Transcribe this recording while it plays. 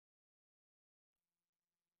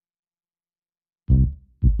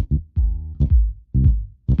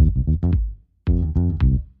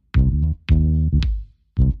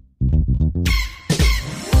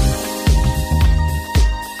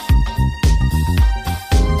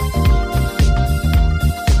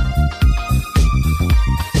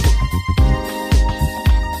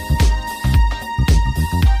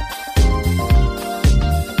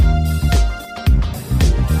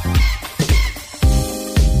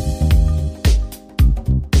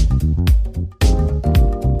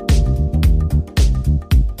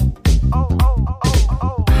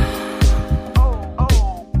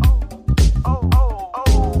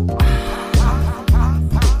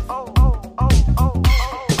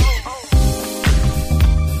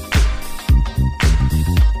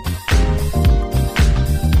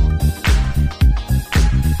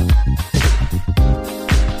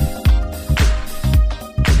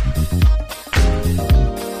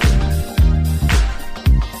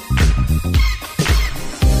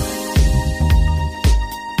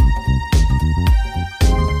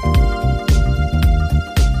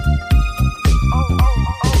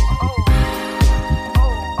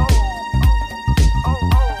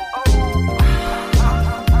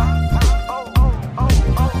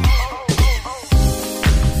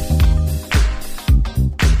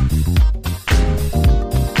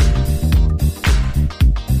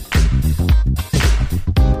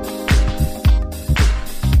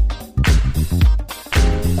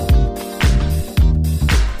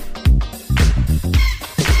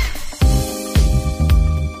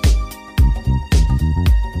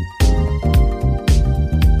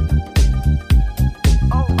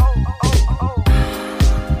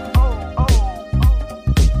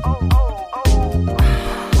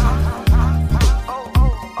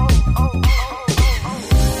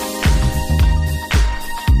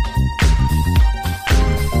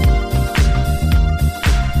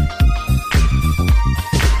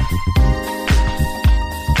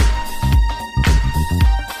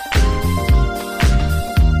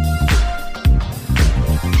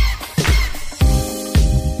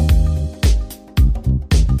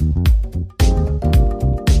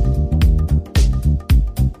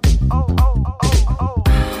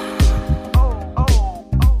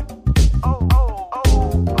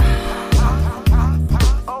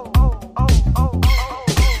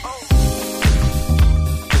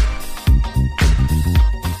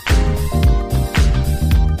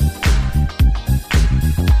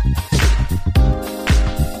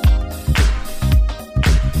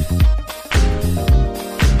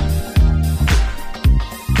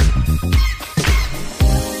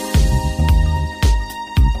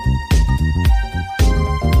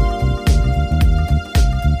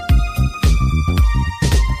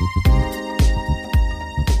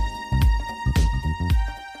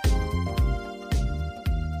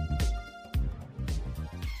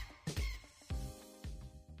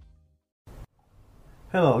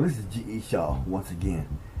Hello, this is G.E. Shaw once again.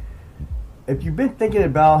 If you've been thinking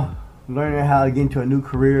about learning how to get into a new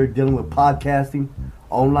career dealing with podcasting,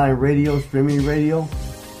 online radio, streaming radio,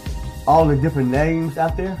 all the different names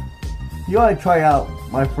out there, you ought to try out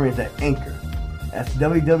my friends at Anchor. That's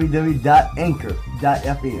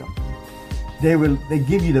www.anchor.fm. They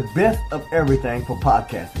give you the best of everything for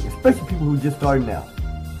podcasting, especially people who are just starting out.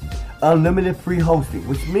 Unlimited free hosting,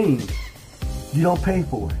 which means you don't pay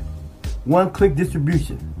for it. One-click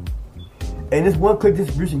distribution. And this one-click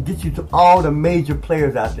distribution gets you to all the major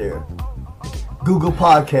players out there. Google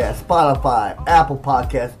Podcasts, Spotify, Apple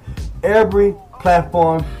Podcasts, every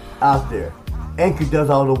platform out there. Anchor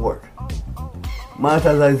does all the work.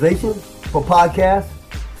 Monetization for podcasts,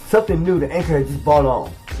 something new that Anchor has just brought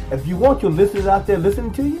on. If you want your listeners out there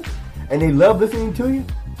listening to you, and they love listening to you,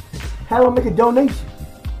 have them make a donation.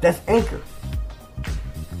 That's Anchor.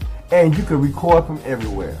 And you can record from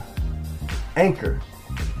everywhere. Anchor,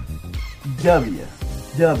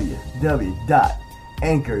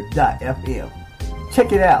 www.anchor.fm.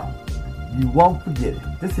 Check it out. You won't forget it.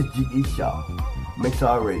 This is G.E. Shaw,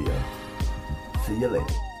 Mixar Radio. See you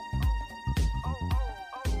later.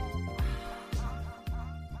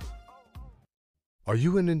 Are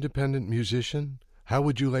you an independent musician? How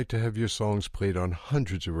would you like to have your songs played on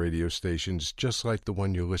hundreds of radio stations just like the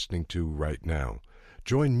one you're listening to right now?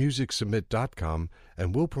 Join MusicSubmit.com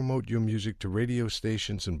and we'll promote your music to radio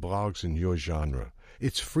stations and blogs in your genre.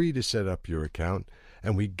 It's free to set up your account,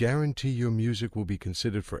 and we guarantee your music will be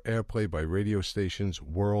considered for airplay by radio stations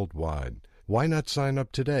worldwide. Why not sign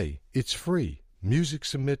up today? It's free.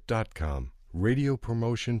 MusicSubmit.com. Radio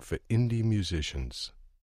promotion for indie musicians.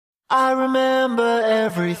 I remember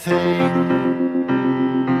everything.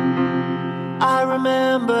 I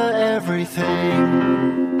remember everything.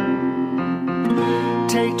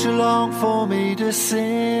 Take too long for me to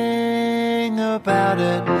sing about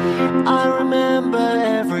it. I remember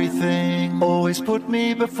everything. Always put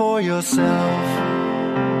me before yourself.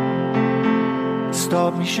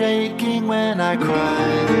 Stop me shaking when I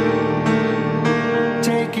cry.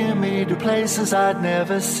 Taking me to places I'd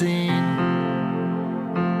never seen.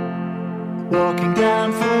 Walking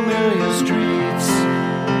down familiar streets,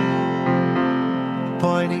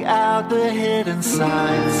 pointing out the hidden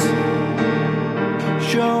signs,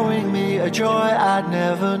 showing me a joy I'd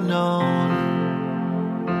never known.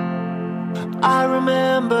 I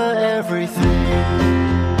remember everything.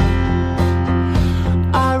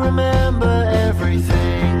 I remember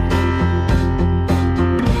everything.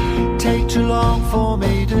 Take too long for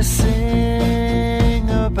me to sing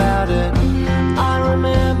about it. I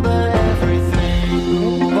remember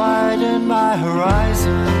everything. Widen my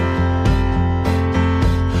horizon.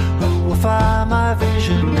 Who will find my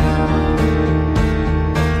vision now?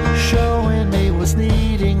 Showing me what's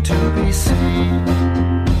needing to be seen.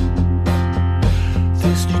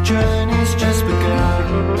 This new journey's just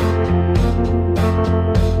begun.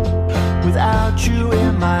 Without you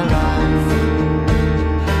in my life,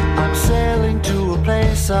 I'm sailing to a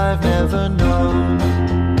place I've never known.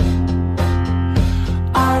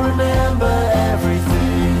 I remember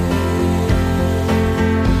everything.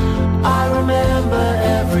 I remember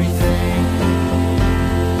everything.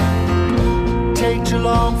 Take too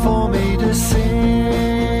long for me to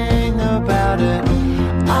sing about it.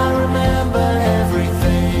 I remember everything.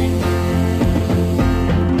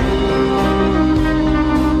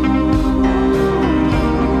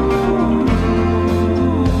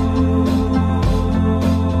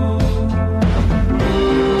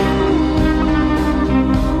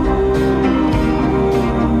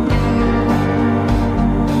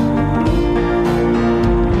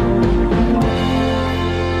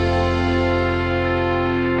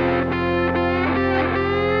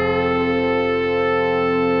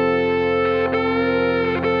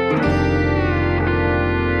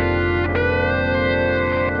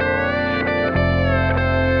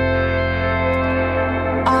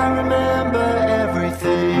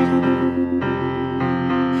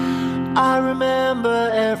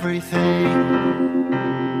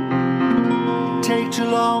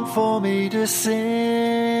 For me to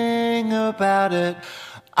sing about it.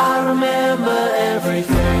 I remember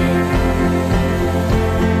everything.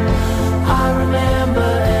 I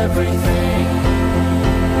remember everything.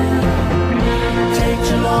 Take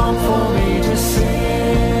too long for me to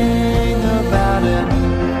sing about it.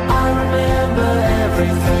 I remember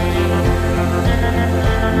everything.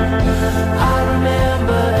 I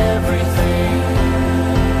remember everything.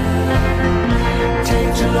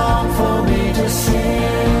 Take too long for me to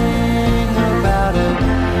sing about it.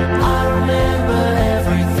 I remember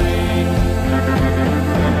everything.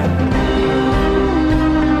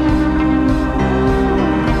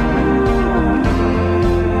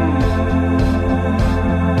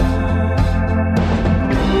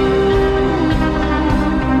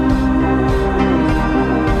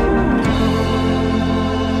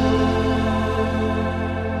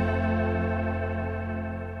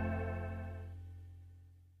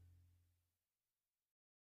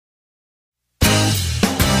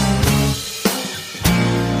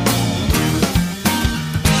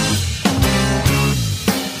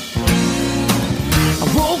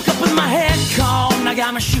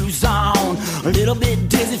 little bit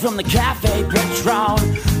dizzy from the cafe Patron.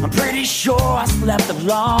 I'm pretty sure I slept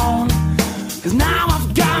alone, 'cause now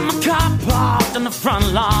I've got my car parked on the front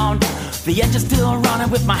lawn. The engine's still running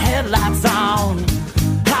with my headlights on.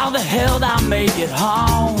 How the hell did I make it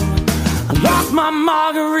home? I lost my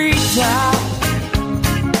margarita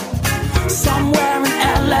somewhere in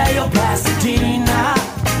LA or Pasadena.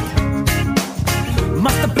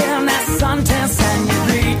 Must have been that suntan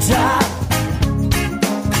senorita.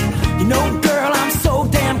 You know, girl, I'm so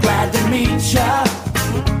damn glad to meet ya,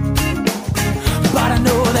 but I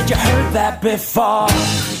know that you heard that before.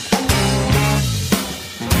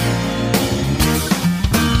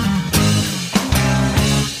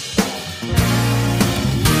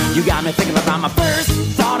 You got me thinking about my first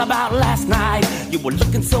thought about last night. You were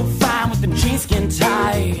looking so fine with them jeans skin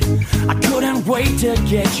tight. I couldn't wait to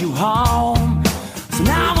get you home. So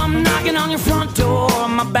now I'm knocking on your front door.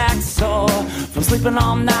 My back's sore from sleeping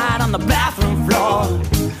all night on the bathroom floor.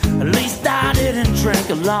 At least I didn't drink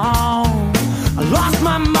alone. I lost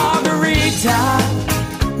my margarita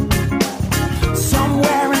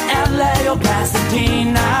somewhere in LA or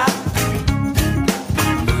Pasadena.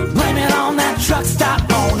 Blame it on that truck stop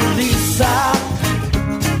Mona Lisa.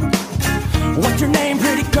 What's your name,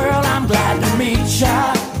 pretty girl? I'm glad to meet ya.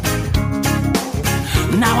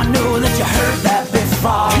 Now I know that you heard that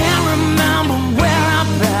before. Can't remember where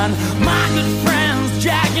I've been. My good friends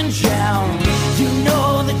Jack and Jim. You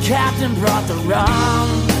know the captain brought the rum.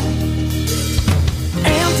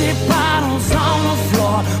 Empty bottles on the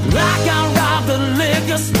floor, like I robbed the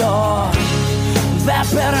liquor store. That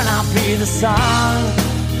better not be the sun.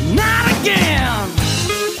 Not again.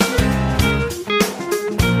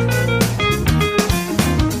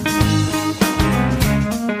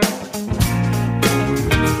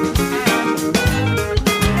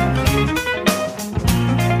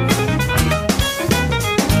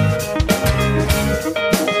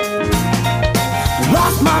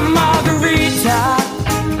 Lost my margarita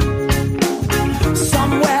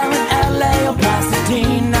somewhere in LA or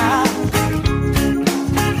Pasadena.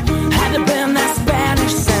 Had to been that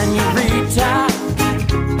Spanish senorita.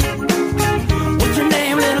 What's your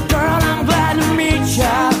name, little girl? I'm glad to meet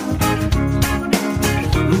ya,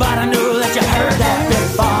 but I knew that you heard that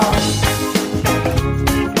before.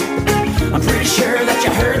 I'm pretty sure that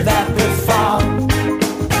you heard that before.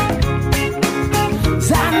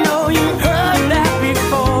 'Cause I know you heard that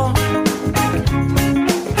before.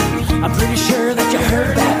 I'm pretty sure that you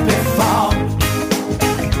heard that before.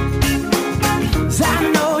 'Cause I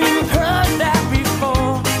know you heard that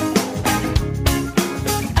before.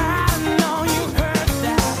 I know you heard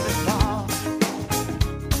that before.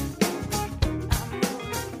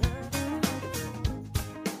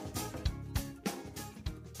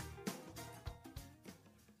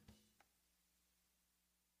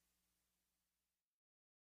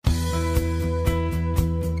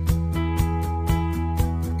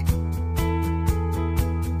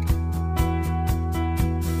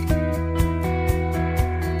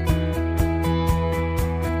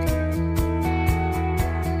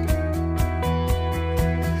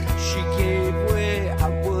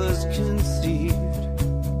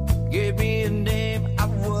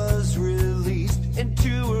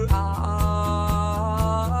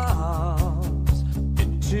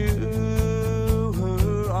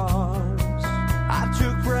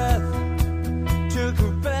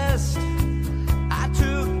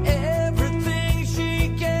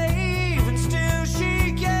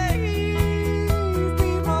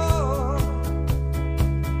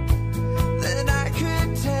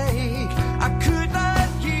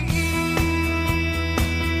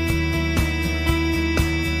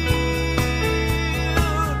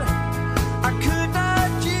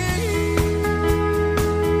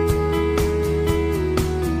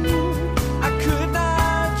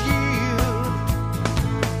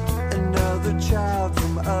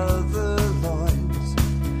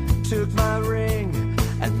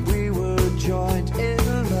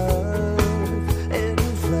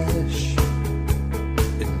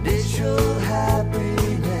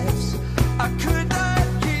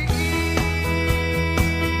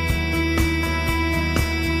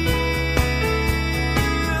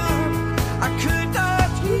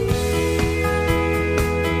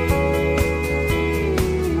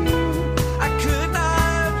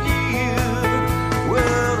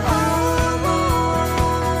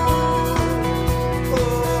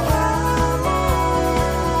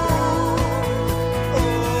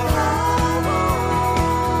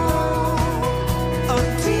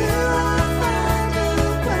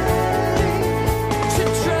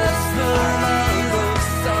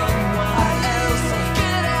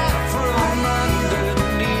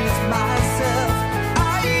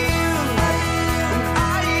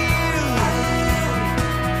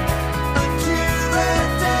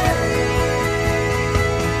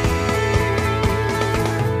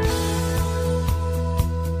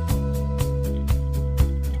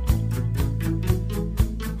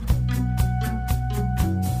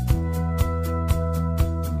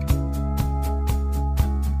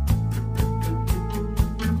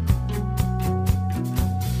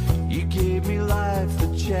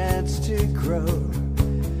 sacred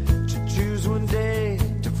to choose one day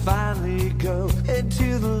to finally go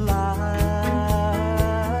into the light,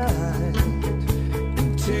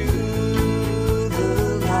 into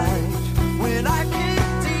the light. When I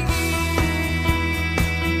get deep,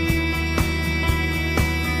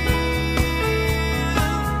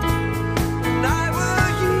 and I will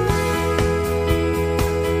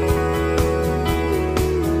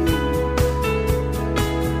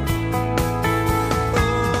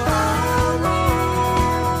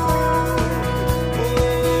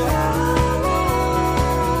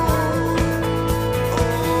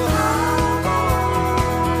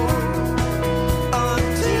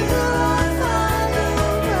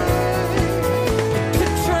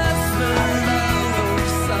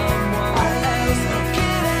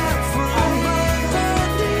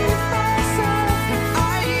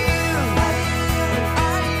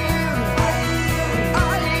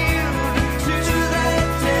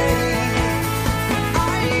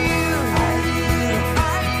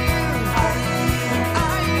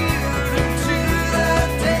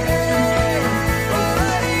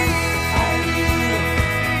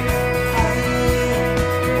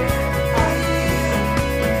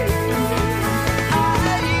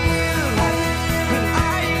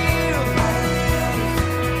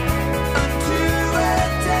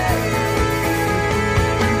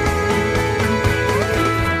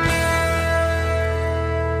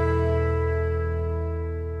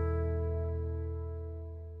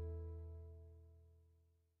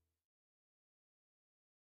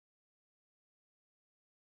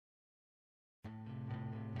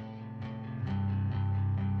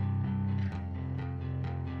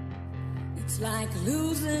It's like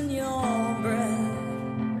losing your breath,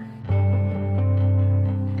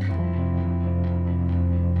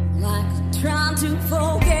 like trying to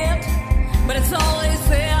forget, but it's always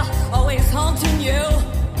there, always haunting you.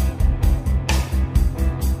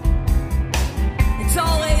 It's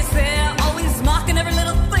always there, always mocking every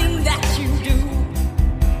little thing that you do.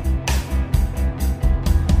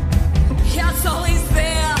 Yeah, it's always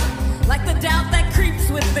there, like the doubt that creeps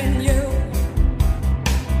within you.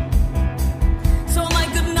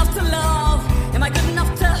 Am I good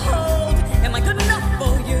enough to hold? Am I good enough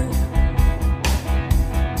for you?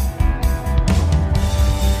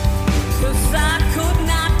 'Cause I could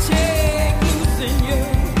not take losing you.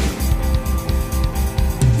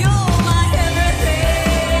 You're my everything.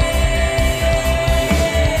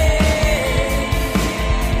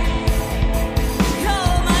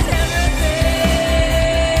 You're my everything.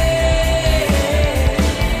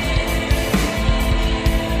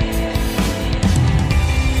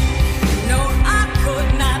 No, I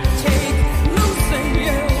could not take losing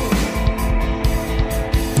you.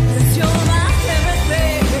 'Cause you're my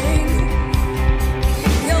everything.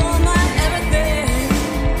 You're my everything.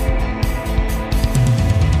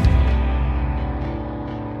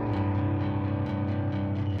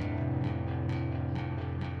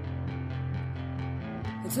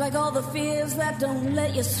 It's like all the fears that don't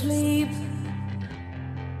let you sleep.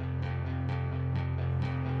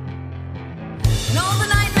 And all the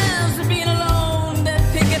nightmares of being alone that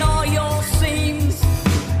pick at all your seams.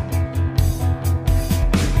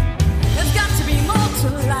 There's got to be more to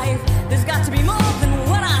life. There's got to be more than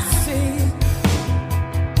what I see.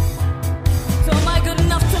 So am I good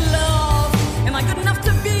enough to love? Am I good enough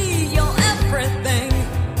to be your everything?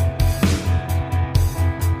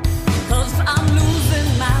 'Cause I'm losing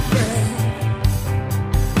my breath.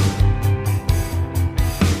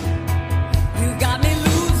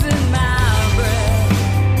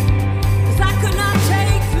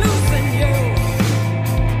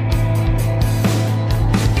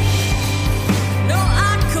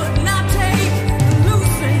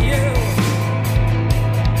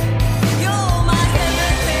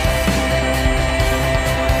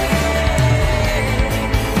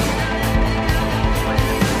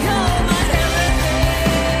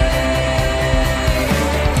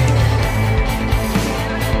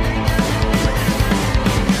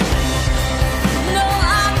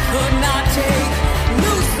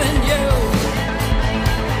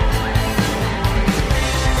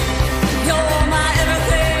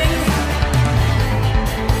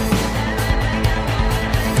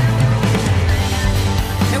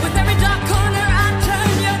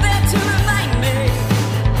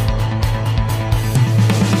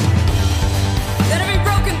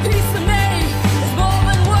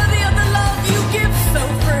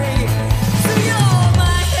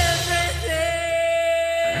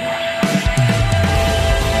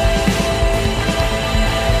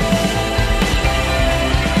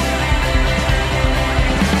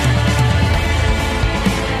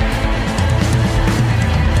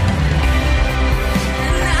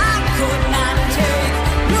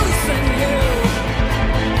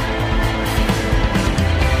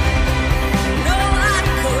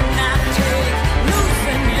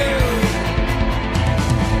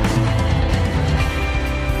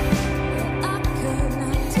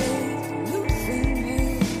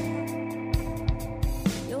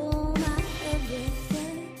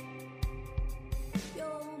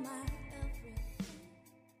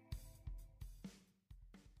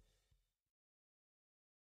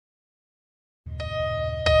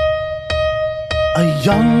 A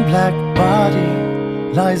young black body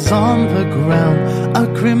lies on the ground, a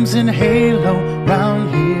crimson halo round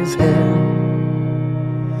his head.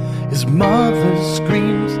 His mother's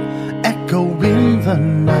screams echo in the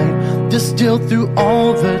night, distilled through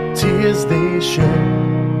all the tears they shed.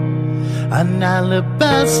 An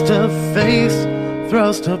alabaster face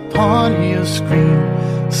thrust upon your screen,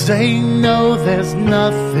 saying no, there's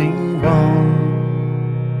nothing wrong.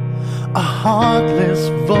 A heartless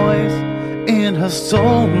voice in her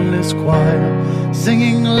soulless choir,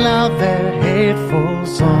 singing loud their hateful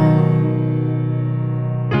song.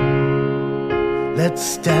 Let's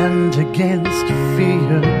stand against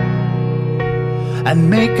fear and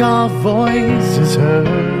make our voices heard.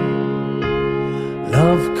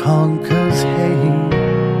 Love conquers hate.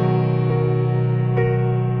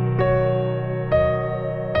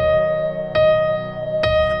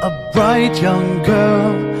 A bright young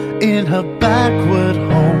girl in her backward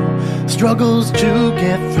home struggles to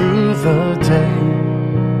get through the day,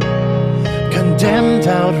 condemned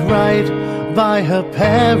outright by her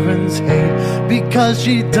parents' hate because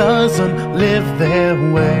she doesn't live their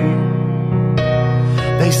way.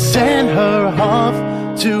 They sent her off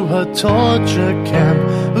to her torture camp,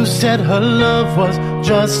 who said her love was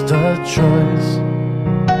just a choice.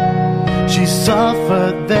 She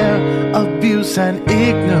suffered their abuse and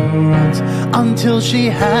ignorance until she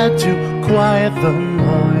had to quiet the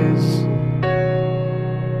noise.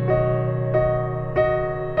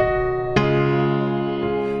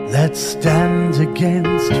 Let's stand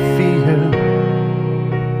against fear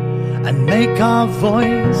and make our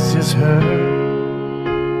voices heard.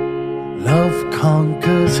 Love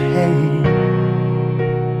conquers hate.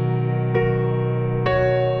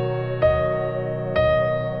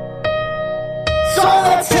 So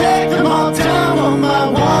let's take them all down one by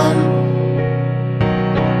one,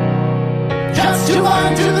 just to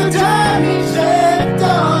undo the damage they've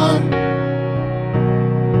done.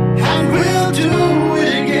 And we'll do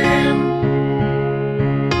it again.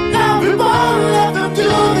 Now we won't let them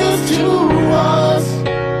do this to us,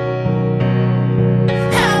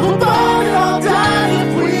 and we'll burn it all down if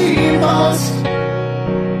we must.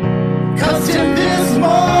 'Cause in this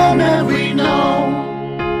moment we know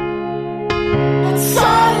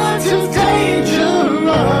silence is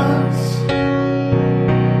dangerous.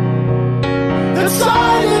 The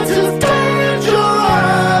silence is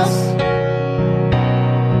dangerous.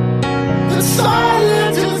 The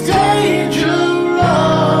silence is dangerous.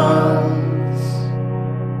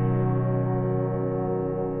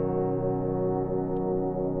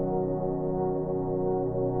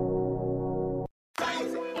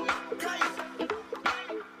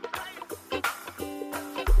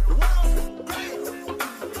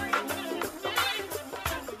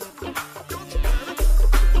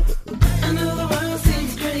 I know the world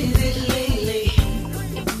seems crazy lately,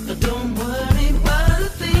 but don't worry about a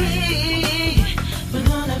thing. We're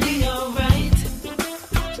gonna be alright.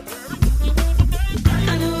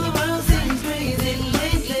 I know the world seems crazy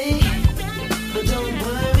lately, but don't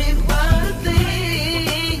worry about a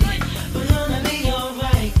thing. We're gonna be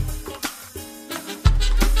alright.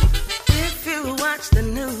 If you watch the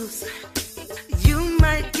news, you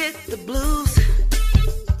might get the blues.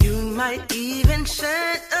 You might even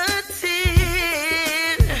shed a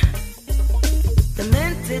tear.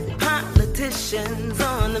 Demented politicians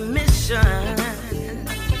on a mission.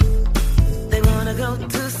 They wanna go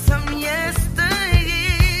to some yesteryear.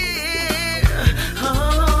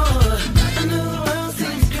 Oh, I know the world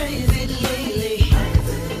seems crazy lately,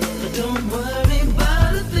 but don't worry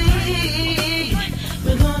about a thing.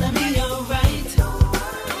 We're gonna be alright.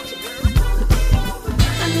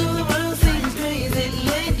 I know the world seems crazy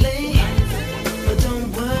lately, but don't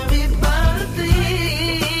worry about a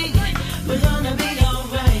thing. We're gonna be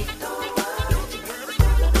alright.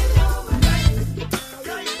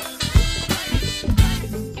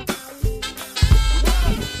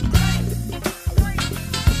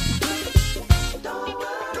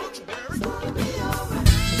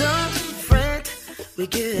 Don't fret, we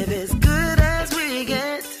give as good as we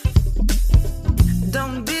get.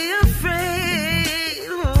 Don't be afraid.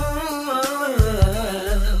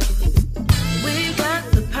 We got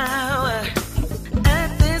the power at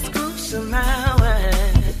this crucial hour.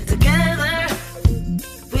 Together,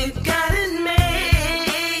 we've got it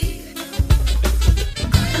made.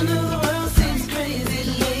 I know the world seems crazy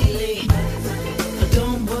lately, but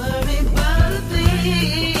don't worry about a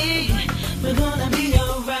thing. We're gonna be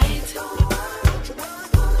alright.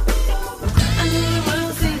 I know the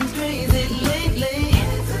world seems crazy lately,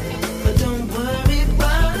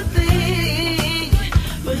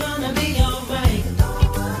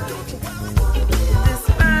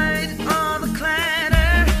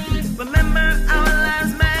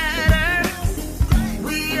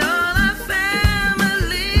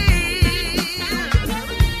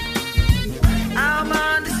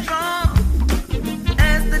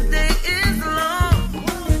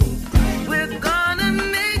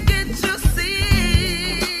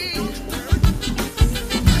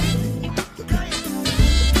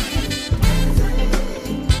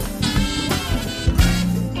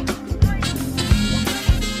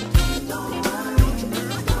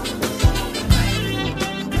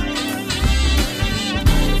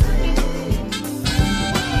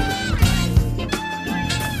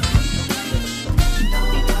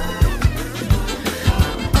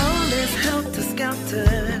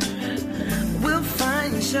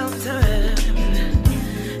 shelter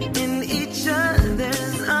in each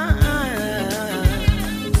other's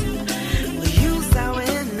arms. We use our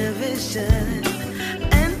innovation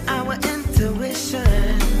and our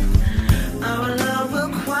intuition. Our love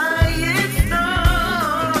will quiet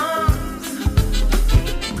storms.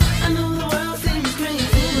 I know the world seems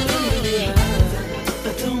crazy lately,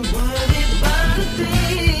 but don't worry about a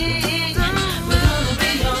thing. We're gonna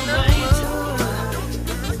be alright.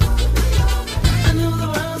 I know the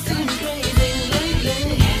world seems crazy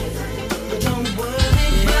lately, but don't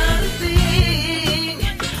worry about a thing.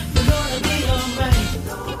 We're gonna be alright.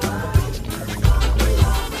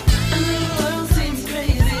 I know the world seems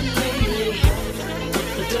crazy lately,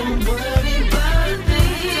 but don't worry about a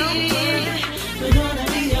thing. We're gonna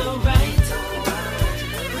be alright.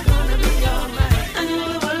 We're gonna be alright. I know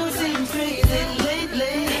the world seems crazy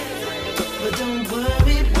lately, but don't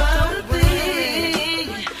worry about a thing.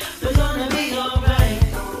 We're gonna be alright.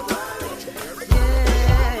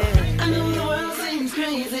 Yeah. I know the world seems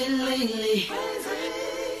crazy lately.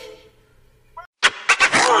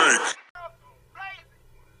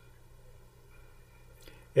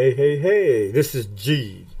 Hey, hey, hey, this is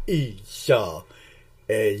G.E. Shaw,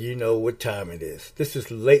 and you know what time it is. This is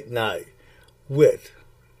Late Night with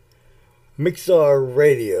Mixar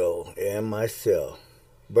Radio and myself,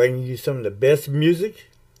 bringing you some of the best music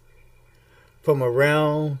from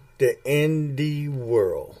around the indie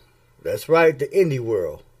world. That's right, the indie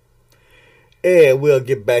world. And we'll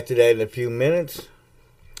get back to that in a few minutes.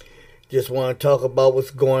 Just want to talk about what's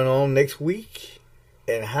going on next week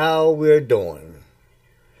and how we're doing.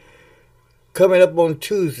 Coming up on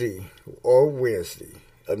Tuesday or Wednesday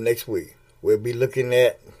of next week, we'll be looking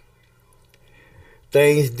at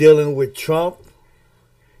things dealing with Trump,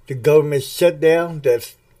 the government shutdown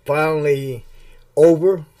that's finally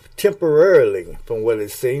over temporarily, from what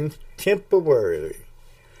it seems, temporarily.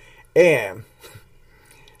 And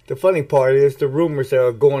the funny part is the rumors that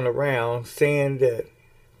are going around saying that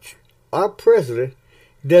our president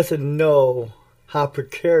doesn't know how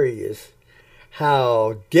precarious,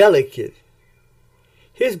 how delicate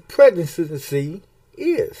his presidency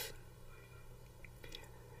is.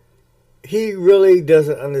 He really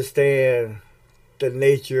doesn't understand the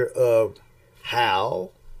nature of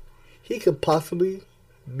how he could possibly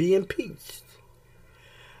be impeached.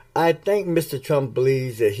 I think Mr. Trump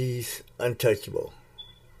believes that he's untouchable,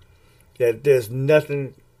 that there's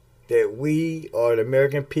nothing that we or the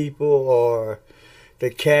American people or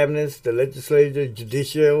the cabinets, the legislature,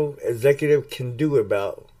 judicial, executive can do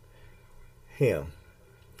about him.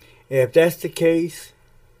 And if that's the case,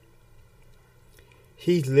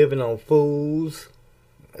 he's living on fool's,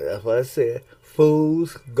 that's what I said,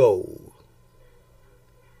 fool's gold.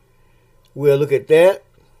 We'll look at that,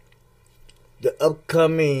 the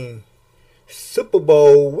upcoming Super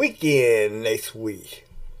Bowl weekend next week.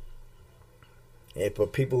 And for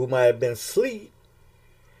people who might have been asleep,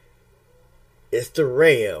 it's the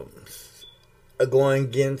Rams are going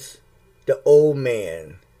against the old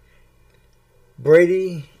man,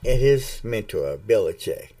 Brady, and his mentor,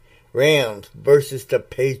 Belichick. Rams versus the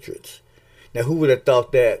Patriots. Now, who would have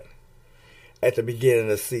thought that at the beginning of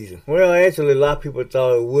the season? Well, actually, a lot of people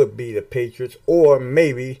thought it would be the Patriots or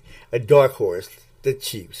maybe a dark horse, the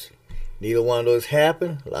Chiefs. Neither one of those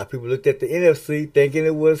happened. A lot of people looked at the NFC thinking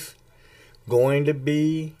it was going to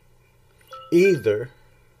be either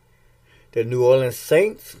the New Orleans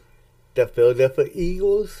Saints, the Philadelphia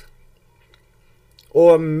Eagles,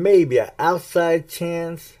 or maybe an outside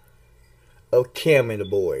chance of Cam and the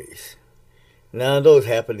boys. None of those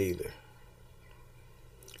happened either.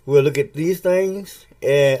 We'll look at these things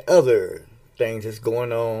and other things that's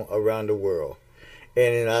going on around the world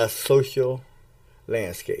and in our social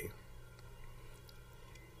landscape.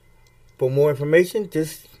 For more information,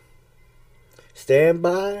 just stand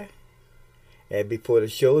by, and before the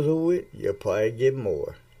show's over with, you'll probably get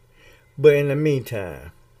more. But in the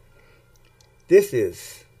meantime, this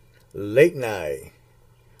is Late Night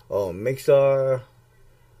on Mixar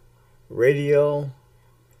Radio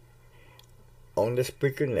on the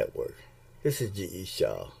Spreaker Network. This is G.E.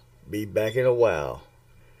 Shaw. Be back in a while.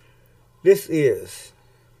 This is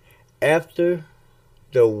After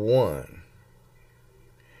the One,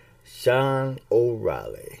 Sean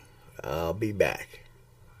O'Reilly. I'll be back.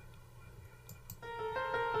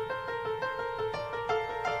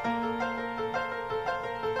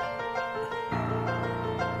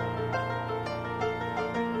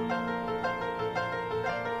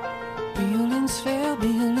 Buildings fell,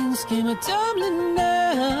 buildings came a-tumbling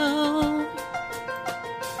down.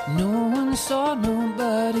 No one saw,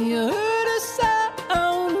 nobody heard a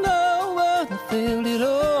sound. No one felt it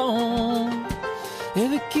all.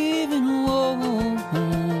 ever given one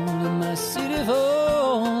in my city of owning.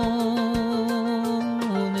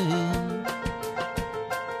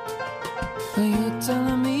 You're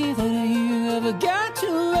telling me that you ever got to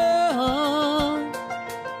run,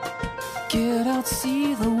 get out,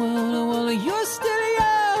 see the world while you're still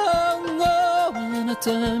young. Oh, and the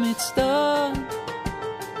time it's done,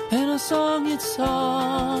 and a song it's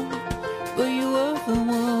sung, but you were the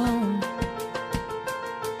one.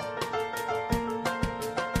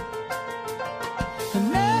 And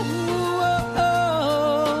now,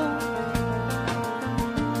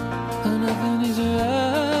 nothing is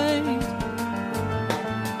right.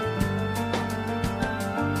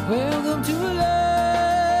 Welcome to life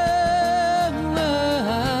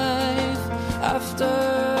after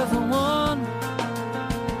the one.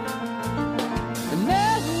 And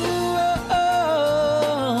now,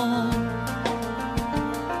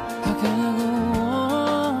 how can I go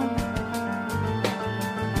on?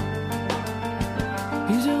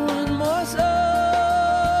 Is there one more song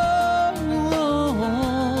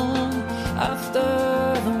after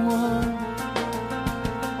the one?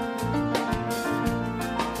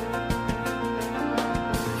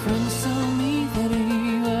 Friends tell me that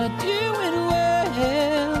you are doing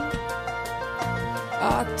well. I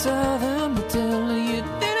tell them to tell you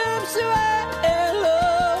that I'm so well.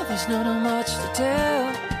 Oh, there's not much to tell.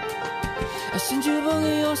 I sent you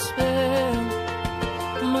over your spell.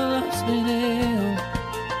 My life's been ill.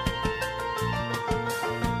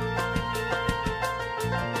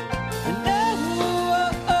 And now,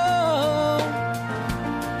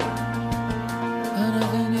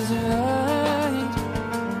 nothing is right.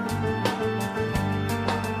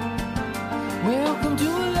 Welcome to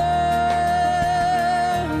life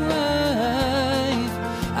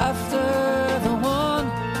after the one.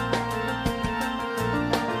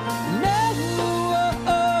 Now,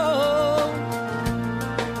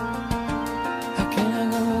 how can I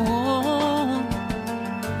go on?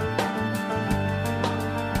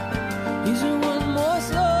 Is there one more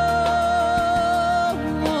song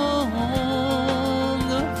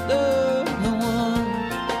after the one?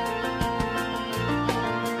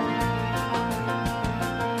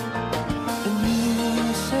 And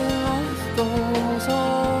you say life goes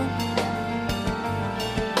on,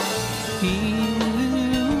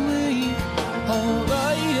 either way, all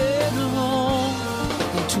right and wrong.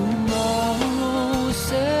 And tomorrow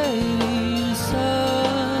setting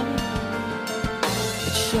sun,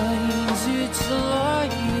 it shines its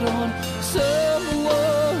light on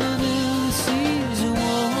someone in season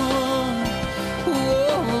one.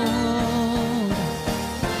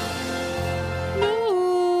 No,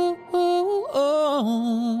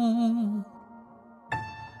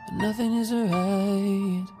 nothing is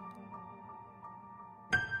right.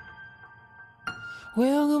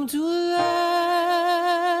 Welcome to life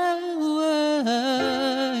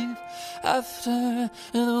after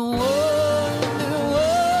the one.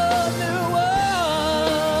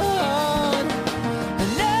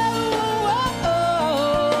 And now,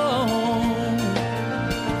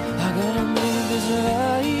 I gotta make this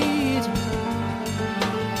right.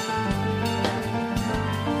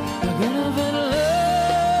 I gotta find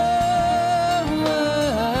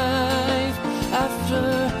life after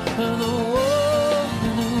the one.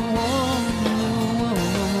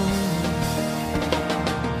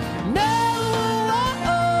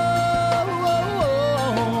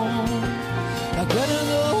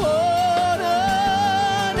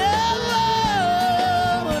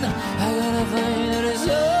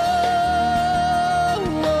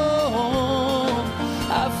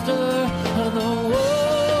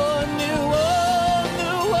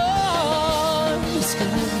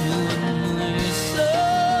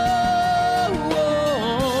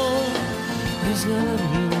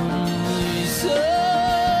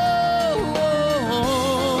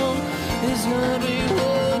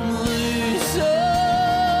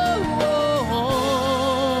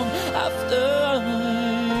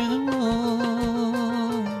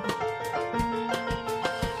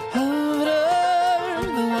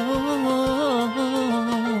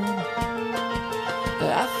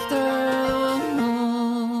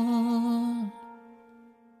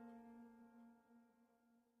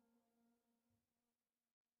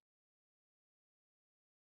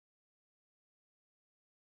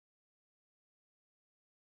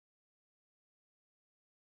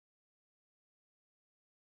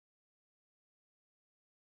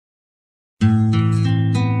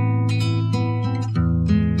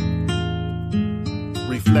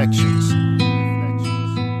 Reflections.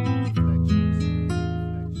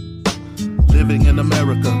 living in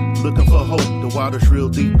America, looking for hope. The water's real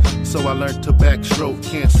deep, so I learned to backstroke.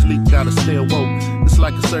 Can't sleep, gotta stay awoke. It's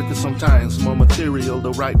like a circus sometimes, more material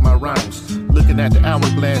to write my rhymes. Looking at the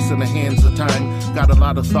hourglass in the hands of time. Got a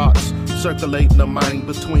lot of thoughts circulating the mind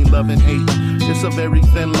between love and hate. It's a very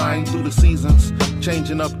thin line through the seasons,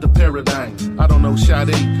 changing up the paradigm. I don't know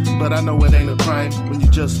Sade, but I know it ain't a crime when you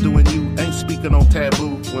just doing you. Ain't speaking on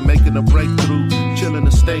taboo when making a breakthrough. Chilling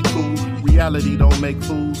to stay cool. Reality don't make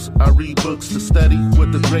fools. I read books to study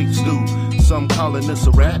what the greats do. Some calling this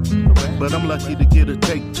a rap, but I'm lucky to get a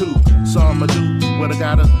take two. So I'ma do what I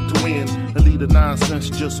gotta to win and leave the nonsense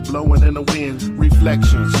just blowing in the wind.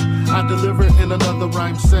 Reflections I deliver in another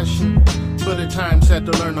rhyme session, but at times had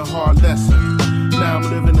to learn a hard lesson. Now I'm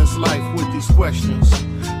living this life with these questions.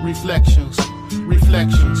 Reflections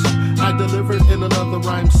I delivered in another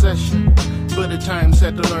rhyme session, but at times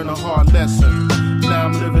had to learn a hard lesson. Now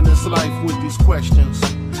I'm living this life with these questions.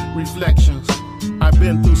 Reflections. I've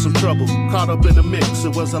been through some trouble, caught up in the mix.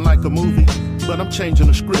 It wasn't like a movie, but I'm changing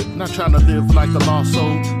the script. Not trying to live like a lost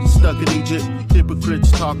soul, stuck in Egypt.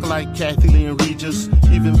 Hypocrites talk like Kathy Lee and Regis.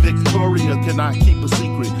 Even Victoria cannot keep a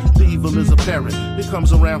secret. The evil is apparent, it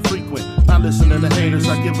comes around frequent. Not listening to haters,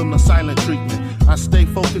 I give them the silent treatment. I stay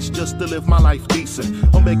focused just to live my life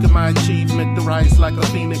decent. On making my achievement to rise like a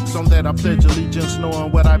phoenix. On that I pledge allegiance,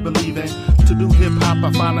 knowing what I believe in. To do hip-hop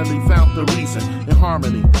I finally found the reason. In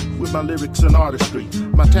harmony with my lyrics and artistry.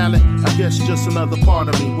 My talent, I guess just another part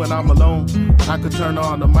of me. When I'm alone, I could turn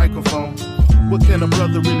on the microphone. What can a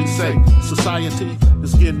brother really say? Society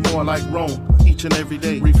is getting more like Rome each and every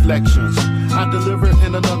day. Reflections I deliver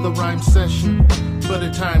in another rhyme session, but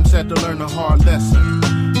at times had to learn a hard lesson.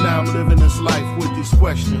 Now I'm living this life with these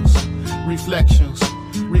questions. Reflections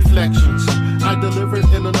I delivered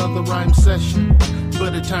in another rhyme session,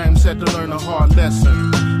 but at times had to learn a hard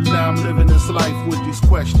lesson. Now I'm living this life with these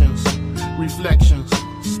questions. Reflections.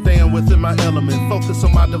 Staying within my element, focus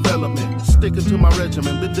on my development. Sticking to my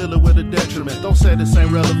regimen, been dealing with a detriment. Don't say this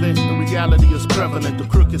ain't relevant, the reality is prevalent. The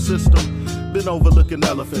crooked system, been overlooking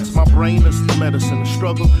elephants. My brain is the medicine, the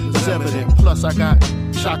struggle is evident. Plus I got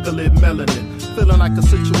chocolate melanin. Feeling like a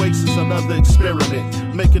situation's another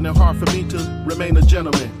experiment, making it hard for me to remain a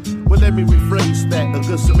gentleman. Well, let me rephrase that, a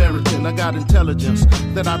good Samaritan. I got intelligence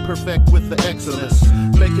that I perfect with the excellence.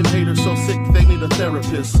 Making haters so sick they need a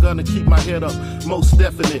therapist. Gonna keep my head up, most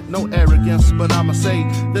definite. No arrogance, but I'ma say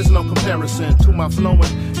there's no comparison to my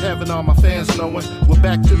flowing. Having all my fans knowing we're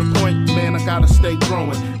back to the point, man, I gotta stay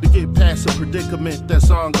growing to get past a predicament that's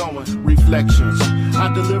ongoing. Reflections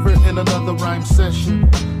I deliver in another rhyme session,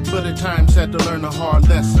 but at times had to learn a hard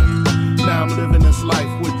lesson. Now I'm living this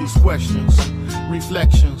life with these questions.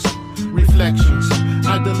 Reflections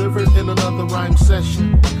I delivered in another rhyme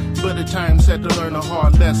session, but at times had to learn a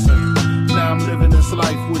hard lesson. Now I'm living this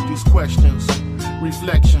life with these questions.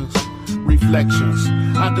 Reflections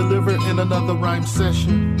I delivered in another rhyme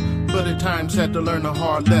session, but at times had to learn a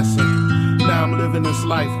hard lesson. Now I'm living this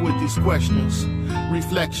life with these questions.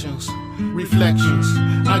 Reflections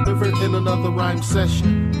I delivered in another rhyme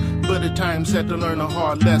session, but at times had to learn a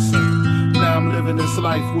hard lesson. Now I'm living this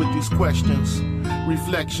life with these questions.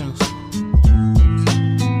 Reflections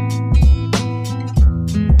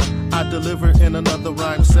I deliver in another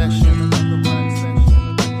rhyme session.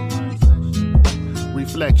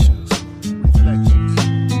 Reflections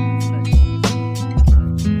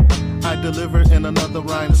I deliver in another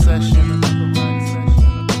rhyme session.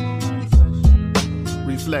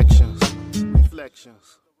 Reflections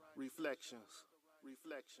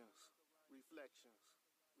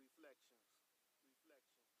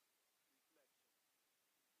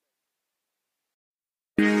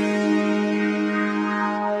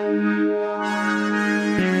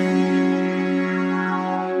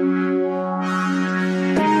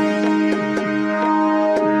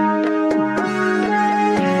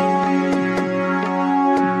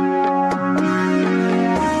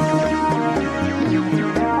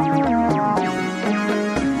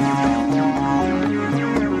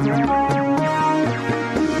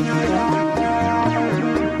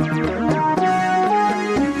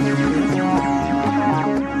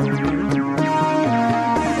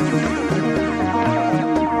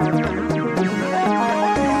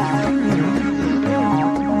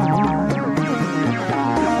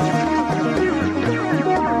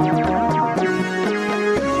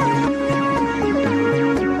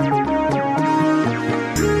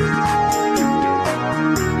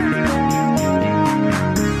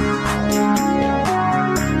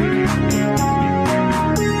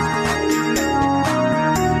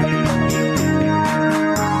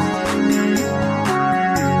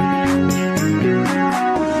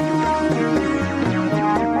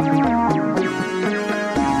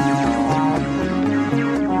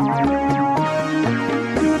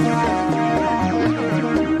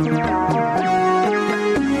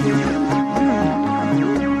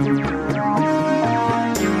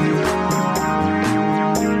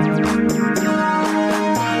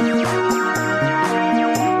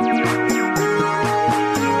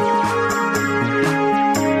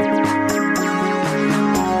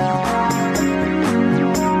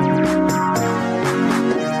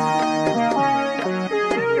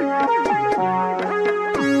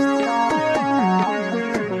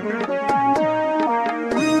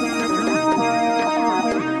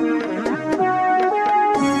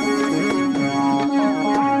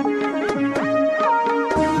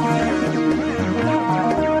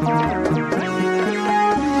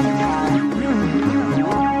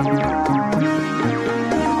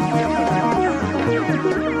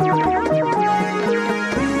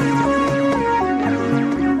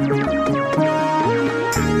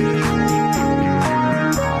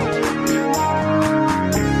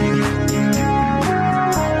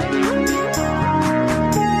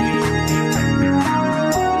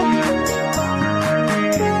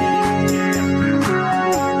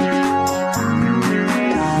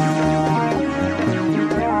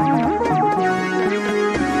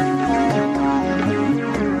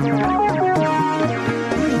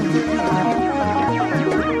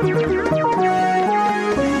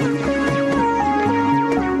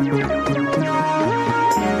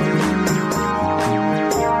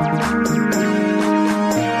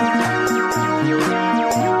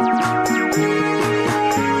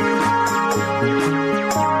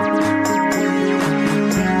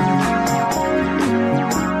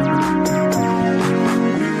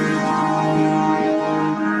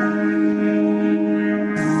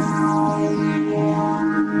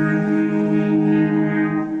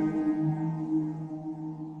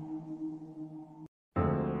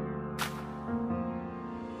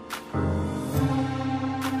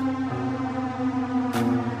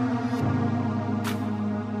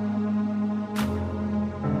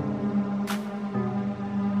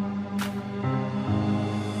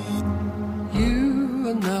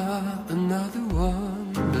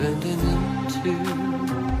to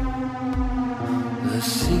the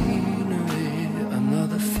scenery,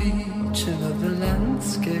 another feature of the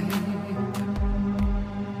landscape.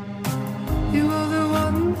 You are the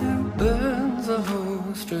one who burns a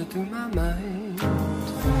hole straight through my mind.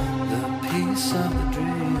 The piece of the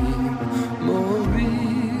dream, more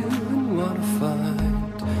real than what I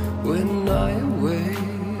find when I awake.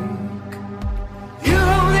 You're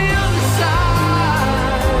on the other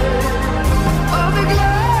side of the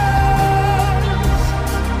glass.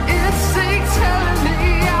 It's sick telling me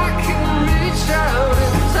I can reach out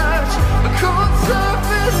and touch a cold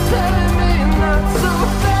surface, telling me not so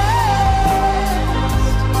fast.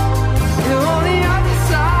 You're on the other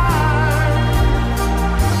side,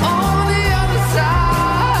 on the other side.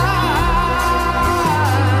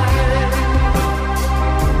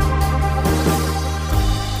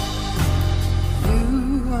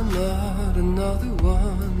 You are not another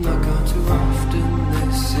one like all too often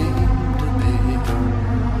they seem to be.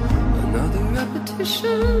 Another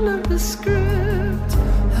repetition of the script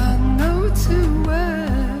I know too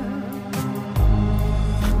well.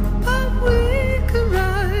 But we could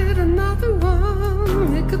write another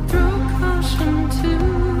one. We could throw caution to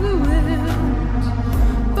the wind.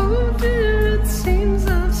 Oh dear, it seems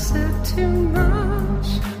I've said too much.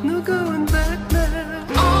 No going back now.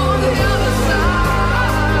 On the other side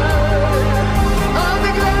of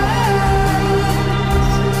the glass,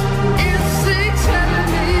 it's sick telling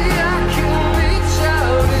me I can reach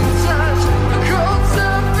out and touch a cold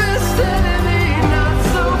surface, telling me not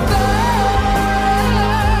so fast.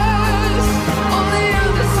 On the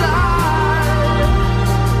other side,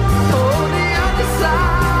 on the other side.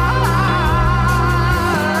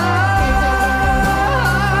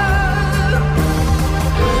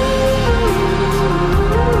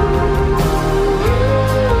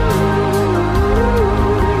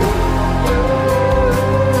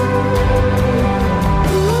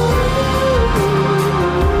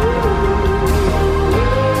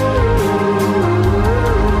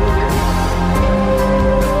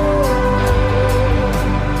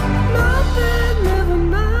 My bad, never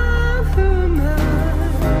mind, who am I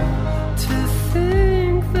to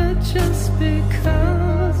think that just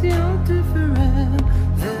because you're different,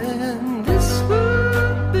 then this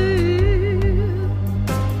would be,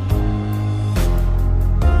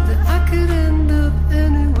 that I could end up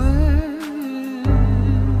anywhere.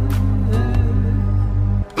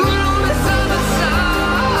 But on this other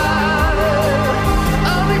side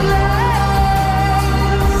of the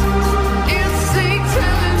glass, it's sick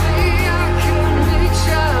telling me I can reach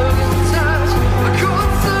out and touch a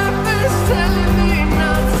cold surface, telling me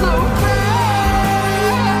not so fast.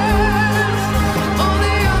 On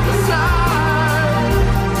the other side,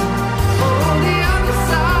 on the other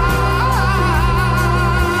side,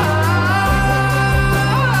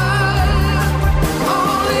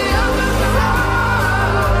 on the other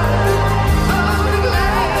side of the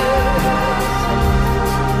glass.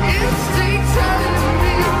 It's sick telling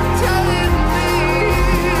me,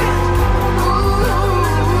 ooh, on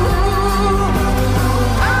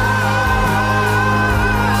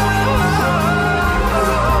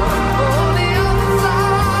the other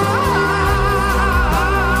side.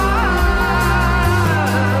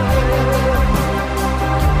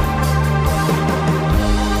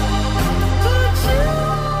 But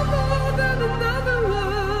you're more than another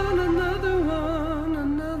one, another one,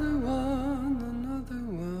 another one, another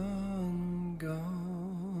one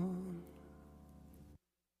gone.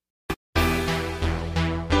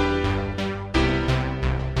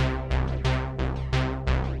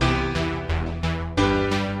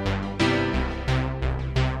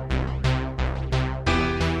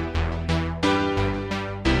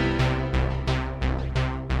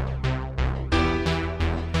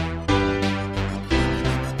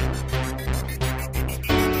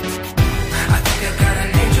 I think I got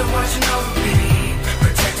an angel watching over me,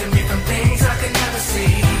 protecting me from things I could never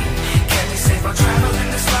see. Kept me safe while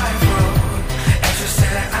traveling this life road. Extra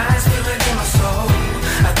set of eyes feeling in my soul.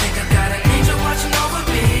 I think I got an angel watching over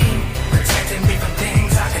me, protecting me from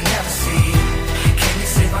things I could never see. Kept me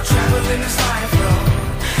safe while traveling this life road.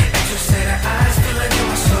 Extra set of eyes feeling in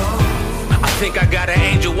my soul. I think I got an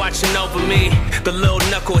angel watching over me. The little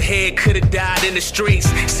knucklehead could've died in the streets.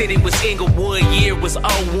 City was Inglewood, year was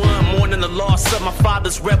 01. Mourning the loss of my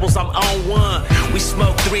father's rebels, I'm on one. We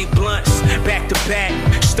smoked 3 blunts, back to back.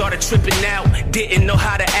 Started tripping out, didn't know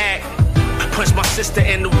how to act. Punched my sister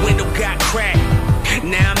and the window got cracked.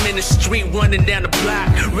 Now I'm in the street running down the block,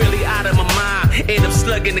 really out of my mind. End up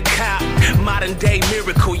slugging the cop. Modern day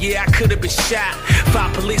miracle, yeah, I could have been shot.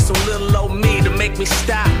 5 police on little old me to make me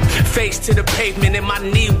stop. Face to the pavement and my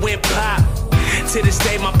knee went pop. To this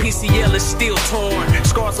day, my PCL is still torn.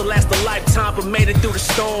 Scars will last a lifetime, but made it through the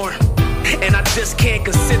storm. And I just can't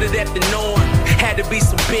consider that the norm. Had to be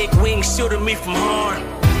some big wings shielding me from harm.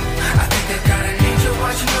 I think I got an angel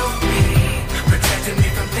watching over me, protecting me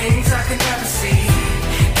from things I could never see.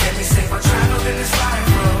 Kept me safe while traveling this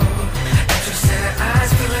life road. Extra set of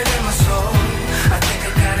eyes, feel it in my soul. I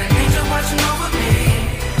think I got an angel watching over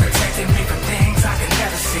me, protecting me from things I could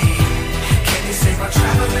never see. Kept me safe while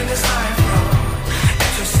traveling this life road.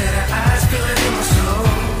 Extra set of eyes, feel it in my soul.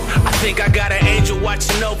 I think I got an angel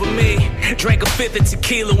watching over me. Drank a fifth of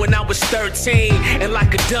tequila when I was 13. And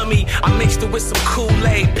like a dummy, I mixed it with some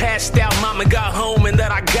Kool-Aid. Passed out, mama got home and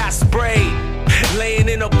then I got sprayed. Laying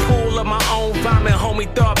in a pool of my own vomit.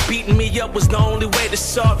 Homie thought beating me up was the only way to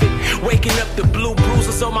solve it. Waking up the blue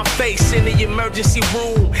bruises on my face in the emergency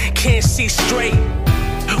room. Can't see straight.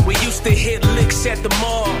 We used to hit licks at the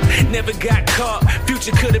mall, never got caught,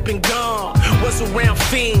 future could have been gone. Was around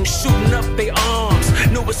fiends, shooting up their arms.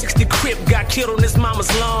 Knew a 60 Crip got killed on his mama's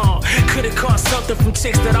lawn. Could've caught something from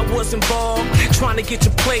chicks that I was involved. Trying to get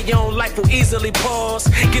your play on, life will easily pause.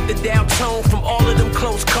 Get the down tone from all of them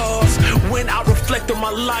close calls. When I reflect on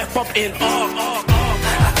my life, I'm in awe.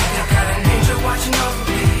 I think I got an angel watching over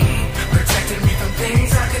me, protecting me from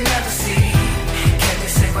things I could never see. Kept me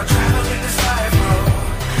safe while traveling this life road.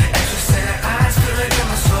 Eyes feel it in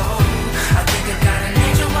my soul. I think I got an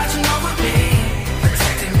angel watching over me,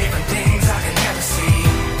 protecting me from things I can never see.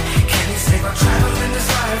 Keep me safe while traveling this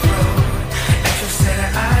life road. Extra set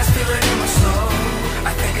of eyes feel it in my soul.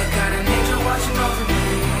 I think I got an angel watching over me,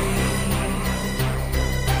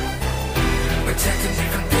 protecting me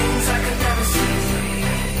from things I can never see.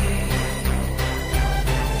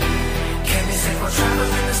 Keep me safe while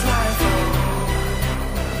traveling this life road.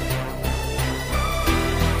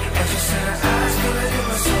 Set of eyes, feel it in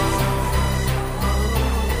my soul.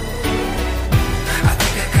 I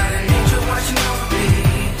think I got an angel watching over me,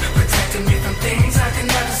 protecting me from things I can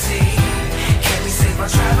never see. Kept me safe while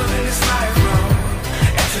traveling this life road.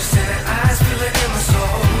 Extra set of eyes, feel it in my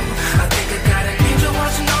soul. I think I got an angel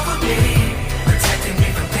watching over me, protecting me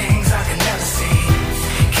from things I can never see.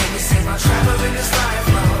 Kept me safe while traveling this life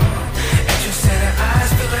road. Extra set of eyes,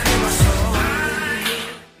 feel it in my soul.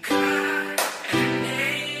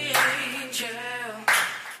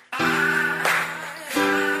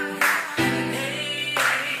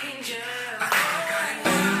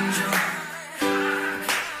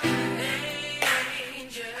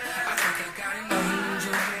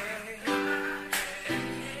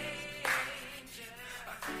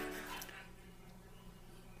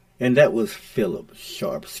 And that was Philip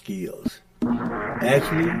Sharp Skills.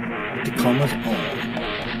 Actually, to come us on.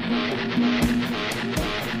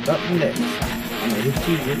 Up next, I'm going to hit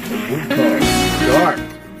you with a good card. Dark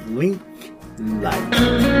Link Light.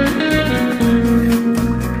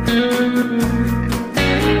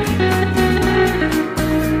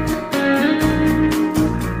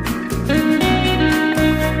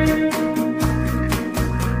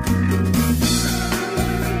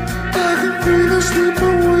 Slip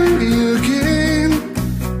away again,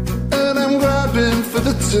 and I'm grabbing for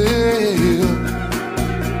the tail.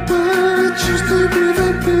 But it used to be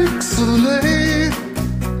the pixelate,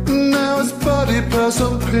 now it's body pass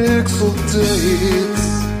on pixel dates.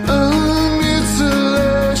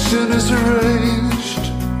 Mutilation is arranged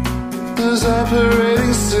as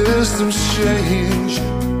operating systems change.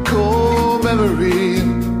 Core memory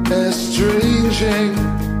estranging,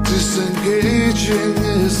 disengaging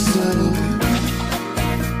itself.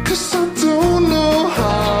 'Cause I don't know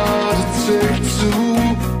how to take two.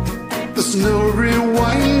 There's no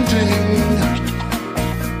rewinding.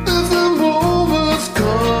 If the moments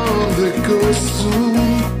come, they go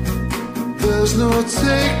soon. There's no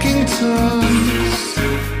taking turns.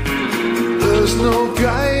 There's no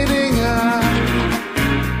guiding eye.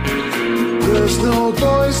 There's no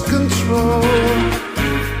voice control.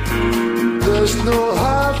 There's no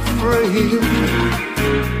half frame.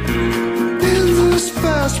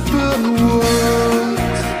 Fast-burn world,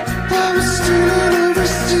 I'm still every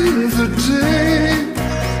single day.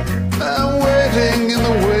 I'm waiting in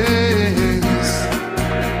the wings,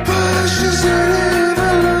 but she's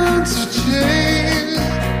never learned to change,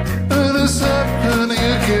 and it's happening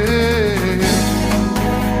again.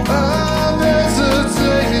 I'm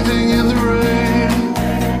hesitating in the rain,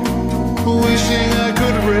 wishing I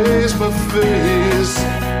could raise my face.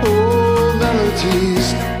 Oh, melodies,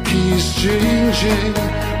 keys changing,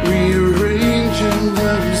 rearranging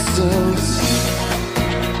themselves.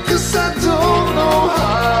 'Cause I don't know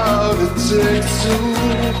how to take two.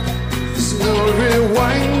 There's no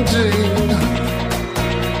rewinding.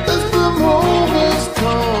 If the moments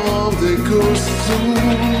come, they go so.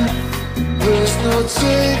 no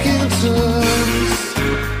taking turns.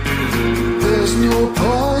 There's no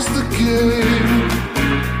pause the game.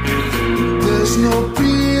 There's no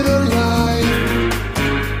beat alive.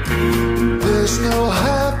 There's no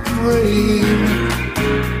half brain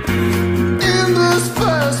in this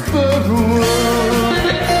fast-paced world.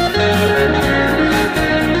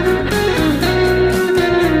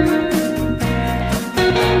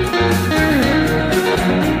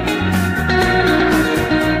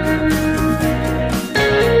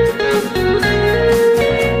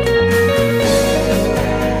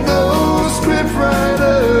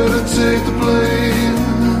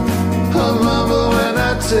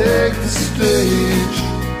 Take the stage.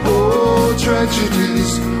 Oh,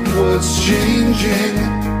 tragedies, what's changing,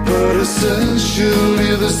 but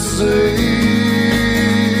essentially the same.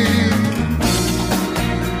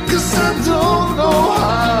 'Cause I don't know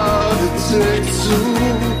how to take two.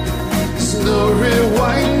 There's no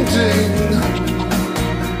rewinding.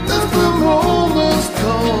 If the moments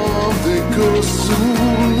come, they go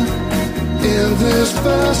soon. In this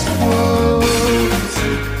fast world,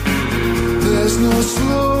 there's no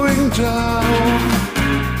slowing down,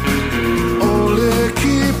 only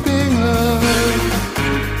keeping up.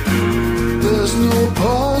 There's no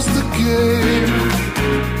pause the game.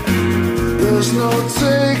 There's no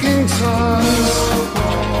taking time.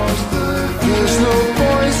 There's no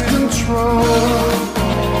voice control.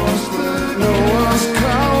 No one's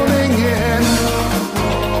counting in.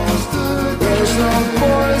 There's no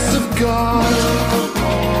voice of God.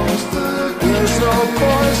 There's no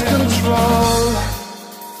voice control.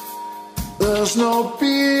 There's no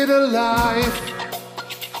beat alive.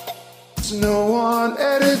 There's no one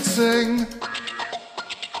editing.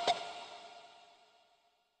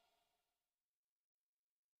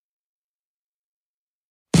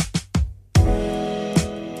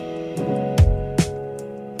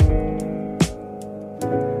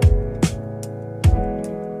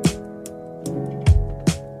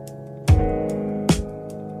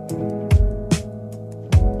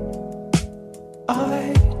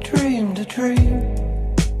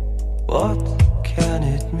 What can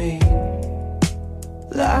it mean?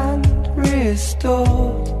 Land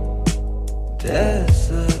restored,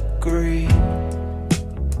 desert green,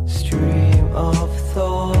 stream of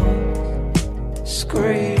thought,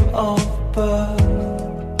 scream of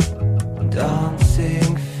bird,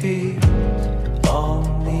 dancing feet on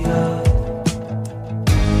the earth.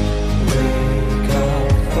 Wake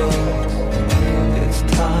up first, it's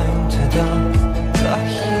time to dance. The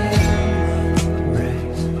human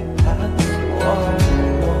race has one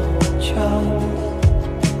more chance.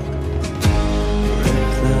 Break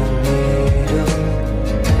the needle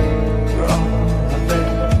from the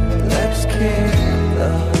bed. Let's keep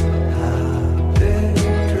the habit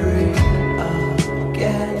dream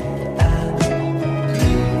again and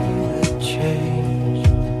be the change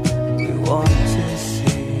we want to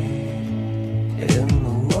see in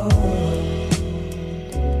the world.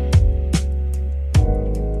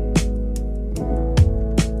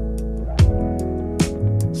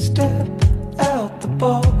 Step out the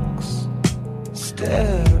box,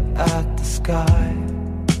 stare at the sky.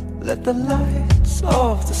 Let the lights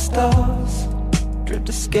of the stars drip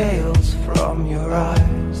the scales from your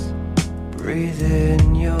eyes. Breathe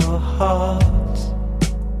in your heart,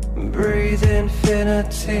 breathe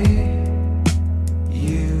infinity.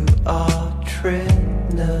 You are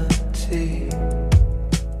Trinity.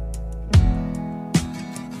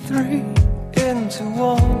 3 into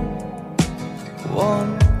 1,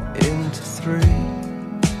 1 into 3.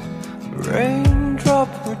 Raindrop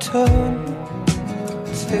return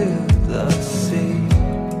to the sea.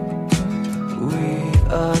 Weave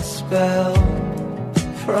a spell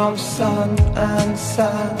from sun and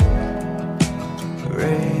sand.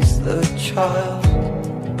 Raise the child,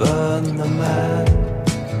 burn the man.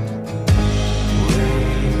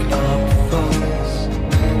 Wake up folks,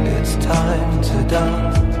 it's time to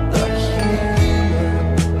dance. The human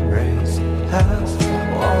race has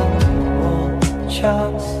one more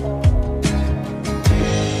chance.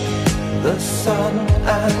 The sun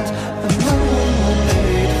and the moon were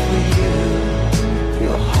made for you.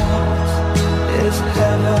 Your heart is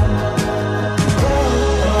heaven.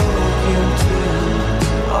 Broken too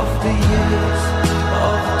of the years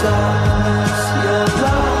of darkness. Your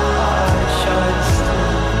light shines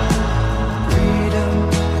still. Freedom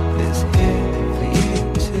is here for you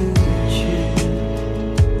to choose.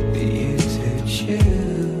 For you to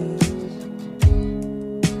choose.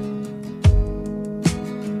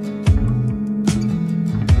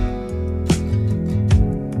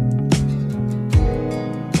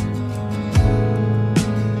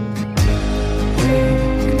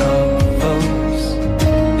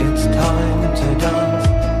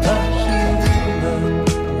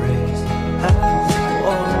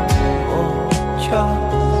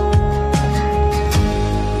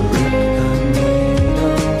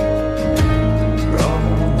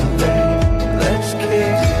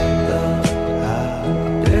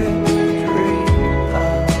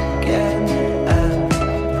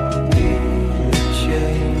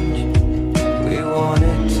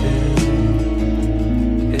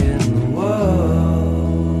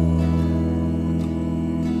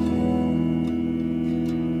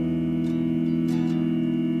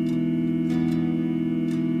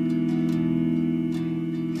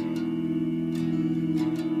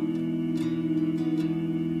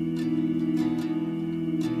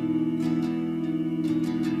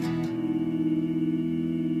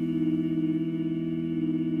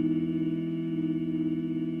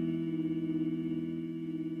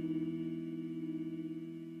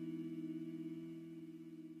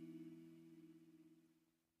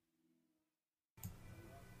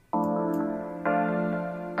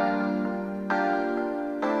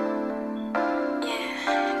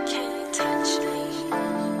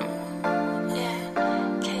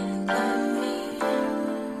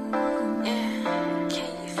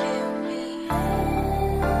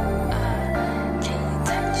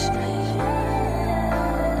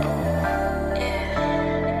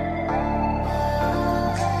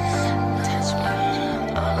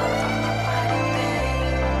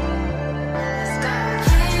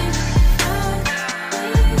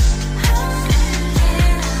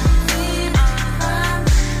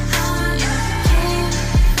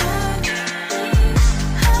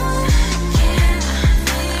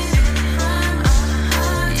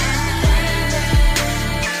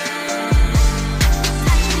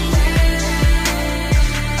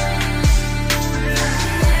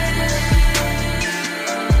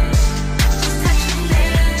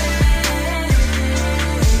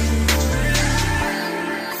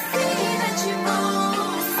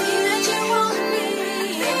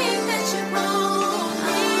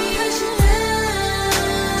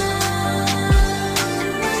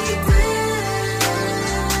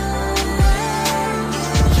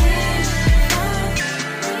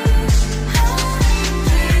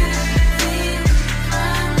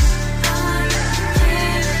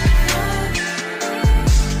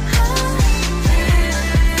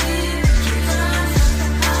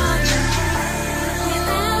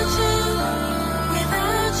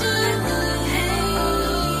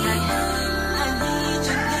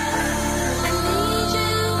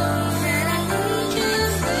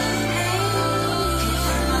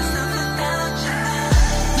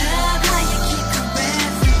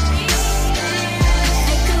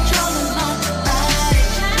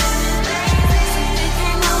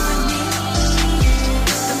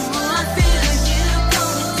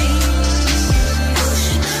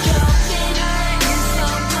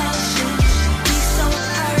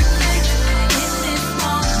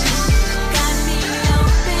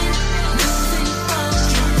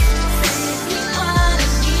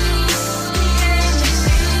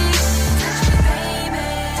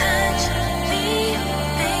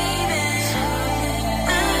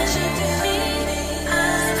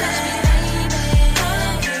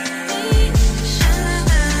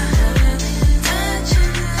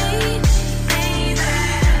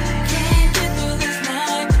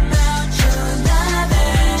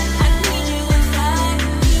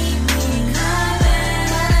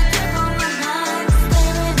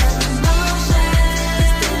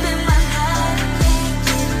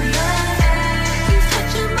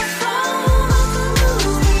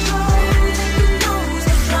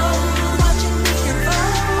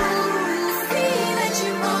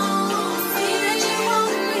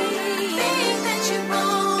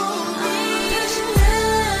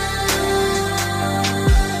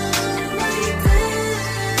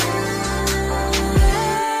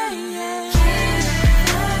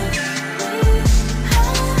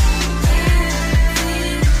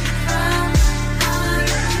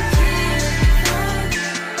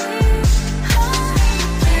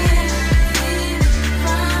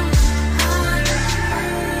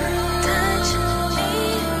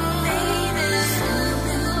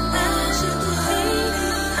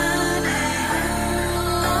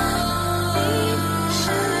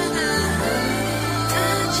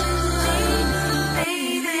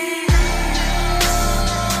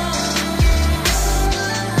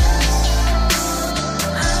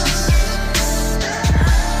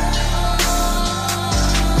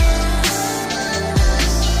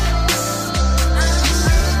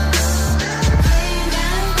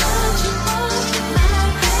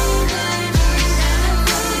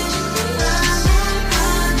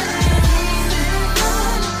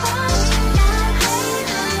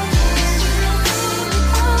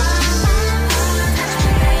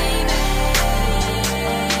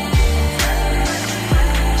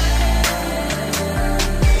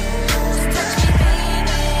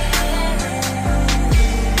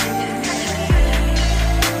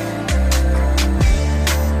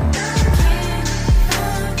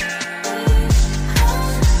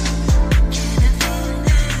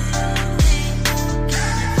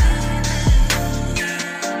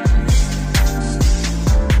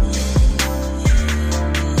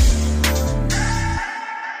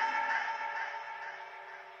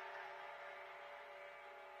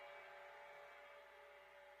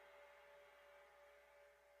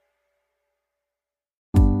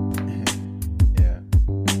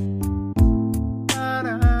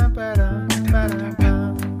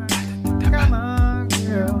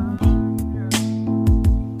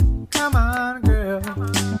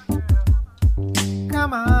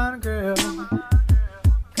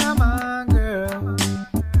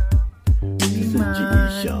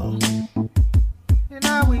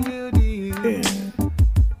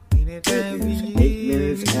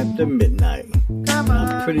 after midnight.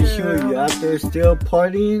 I'm pretty sure you're out there still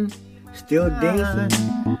partying, still dancing,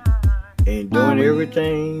 and doing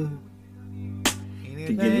everything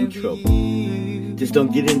to get in trouble. Just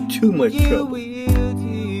don't get in too much trouble. If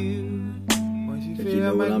you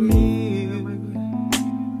know what I mean.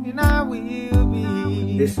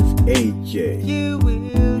 This is AJ.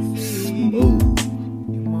 Smooth.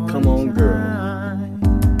 Come on, girl.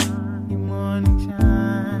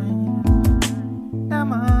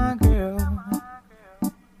 Come on, girl.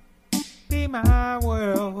 Be my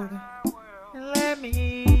world. And let me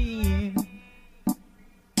in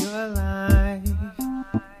your life.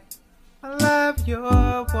 I love your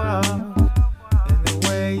walk and the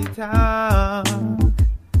way you talk.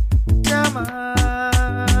 Come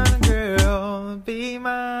on, girl, be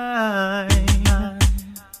mine.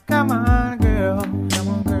 Come on, girl, come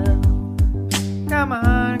on, girl. Come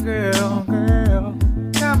on, girl, girl.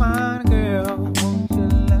 Come on, girl, won't you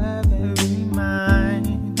love and be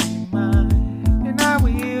mine, be mine. And I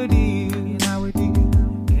will do anything for you,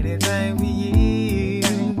 for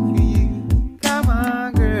you. Come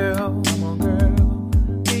on, girl,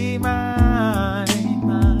 be mine,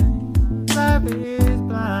 mine. Love is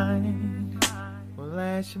blind, will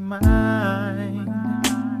last your mind.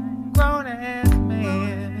 Grown ass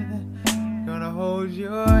man, gonna hold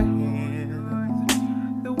your hand.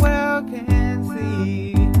 The world can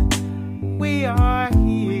see we are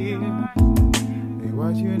here. They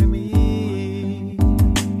want you to me.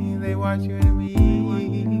 They want you to me.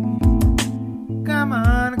 Come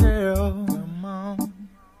on, girl. Come on.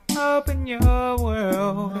 Open your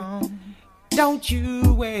world. Don't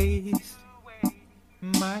you waste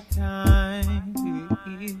my time.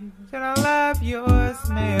 Said I love your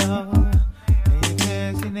smell and your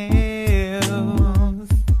fancy nails.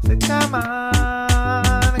 So come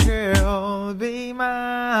on, girl, be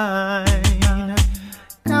mine.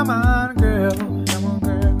 Come on, girl, come on,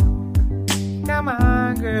 girl. Come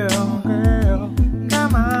on, girl, girl.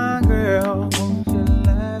 Come on, girl, won't you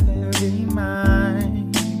love and be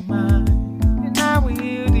mine, be mine. And I will do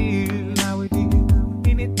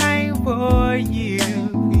anything for you,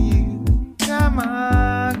 for you. Come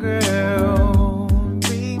on, girl,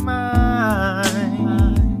 be mine.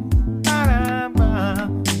 Ba-da-ba,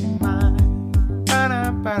 be mine.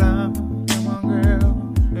 Ba-da-ba-da. Come on, girl,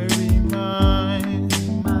 be mine, be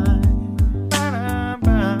mine.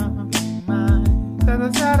 Ba-da-ba, be mine.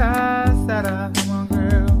 Sada-sada, sada. Come on,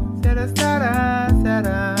 girl. Sada-sada,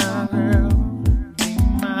 sada. Girl, be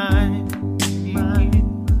mine, be mine.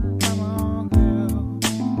 Come on, girl.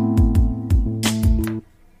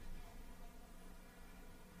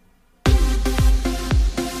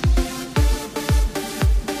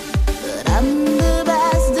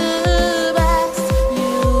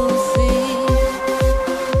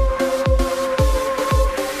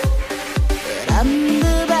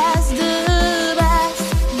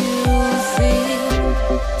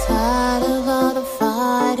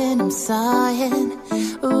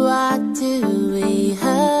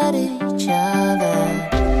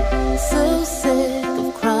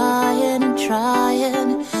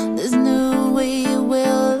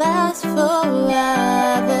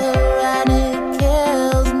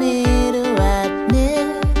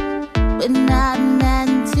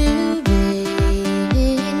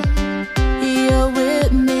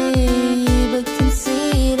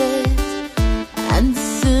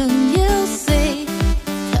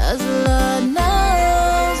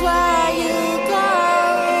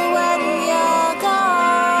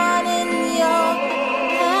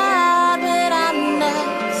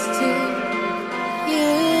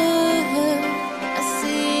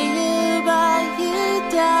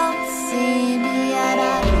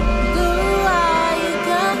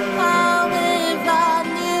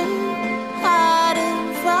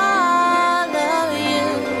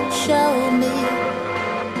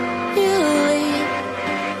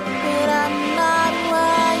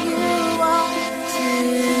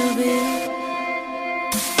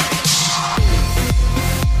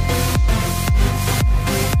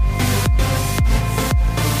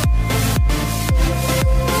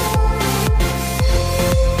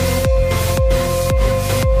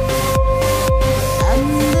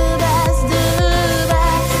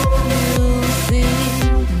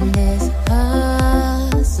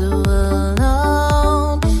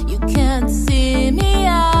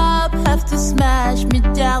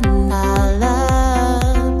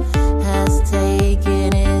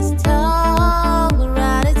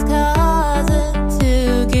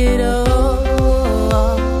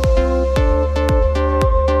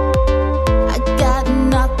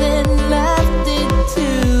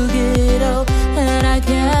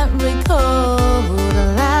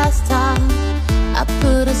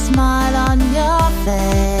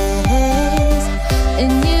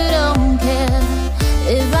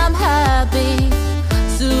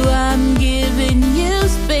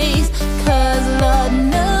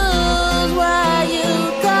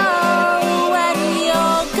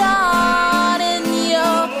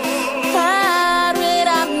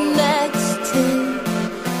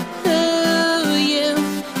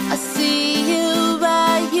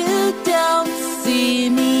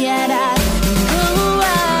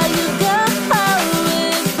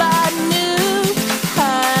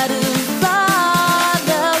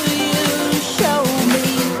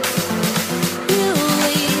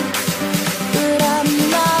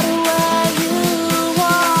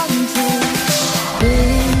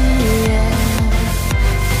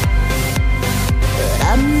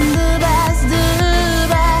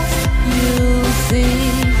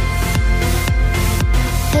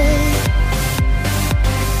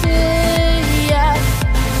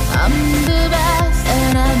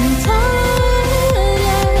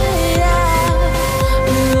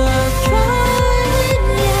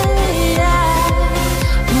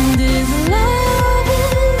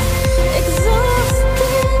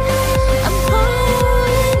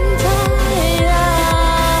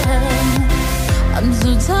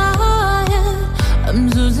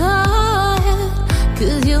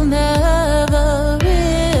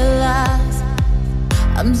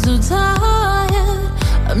 I'm so tired,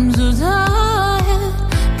 I'm so tired,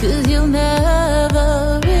 'cause you'll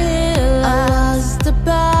never realize the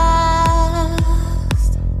best.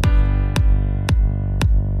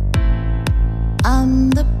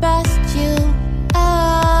 I'm the best you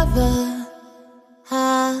ever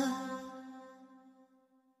had.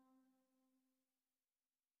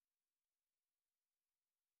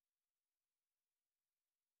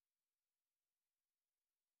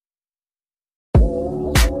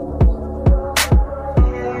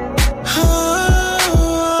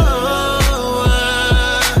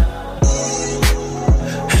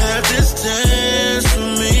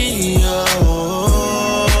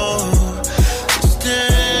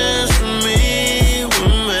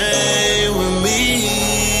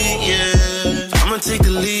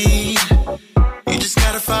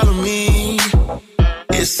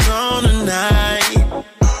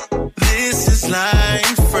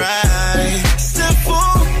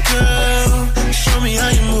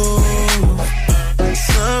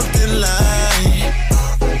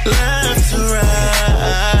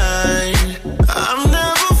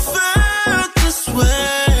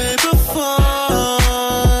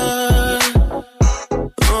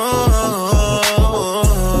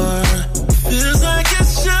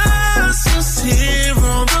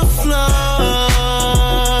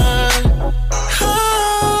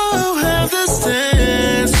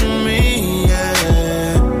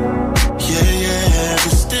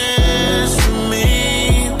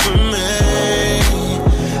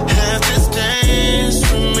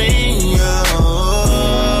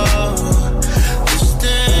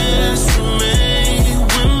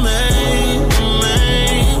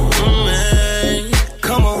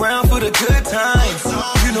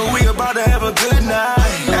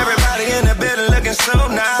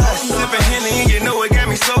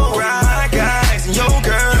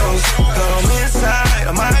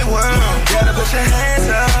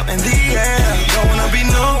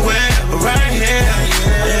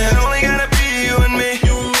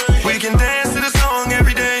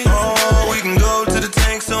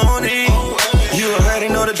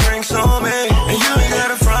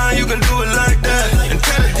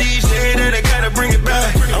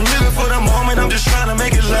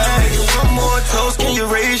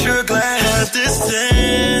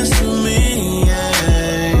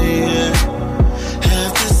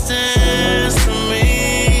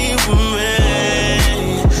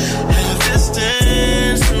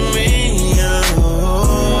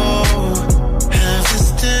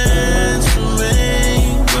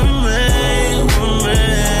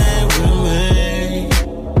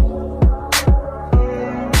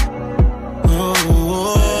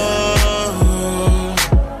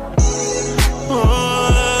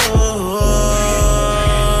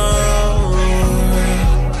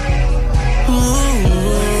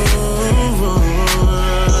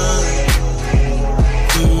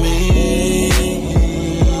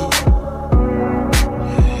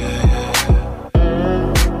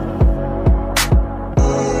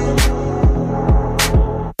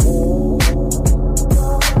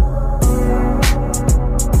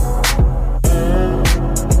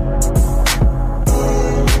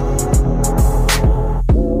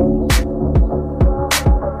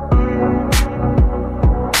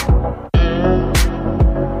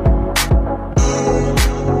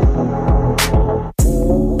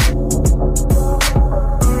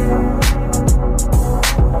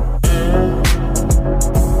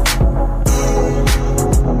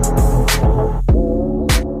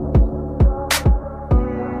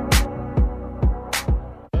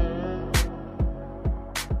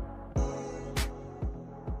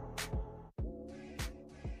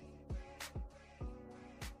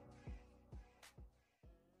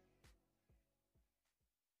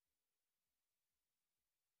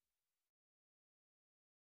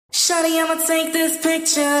 Shawty, I'ma take this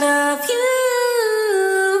picture of you.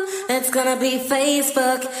 It's gonna be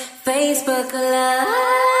Facebook, Facebook Live.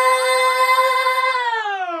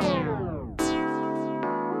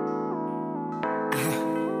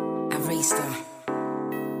 Arista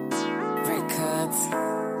Records,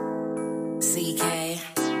 CK,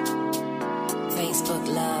 Facebook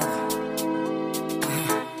Love.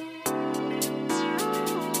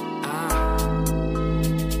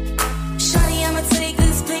 Shawty, I'ma take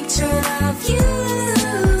this picture of you.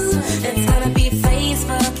 It's gonna be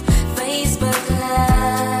Facebook, Facebook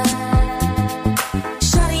Live.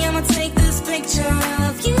 Shawty,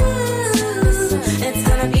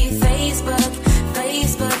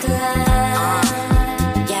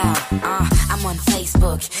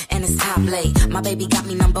 My baby got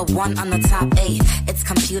me #1 on the top 8. It's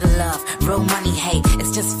computer love, real money hate. It's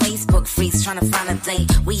just Facebook freaks trying to find a date.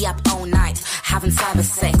 We up all night, having cyber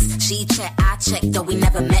sex. She check, I check, though we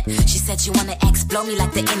never met. She said she wanna explode me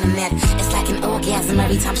like the internet. It's like an orgasm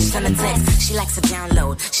every time she send a text. She likes to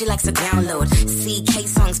download, CK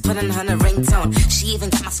songs, putting her in a ringtone. She even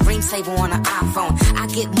got my screensaver on her iPhone. I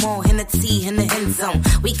get more in the T in the end zone.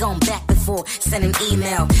 We gone back before sending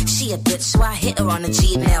email. She a bitch, so I hit her on the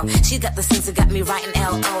Gmail. She got the things that got me writing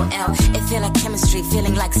LOL. It feel like chemistry,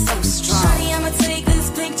 feeling like so strong. Shawty, I'ma take this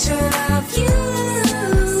picture of you.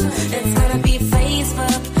 It's gonna be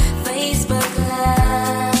Facebook Live.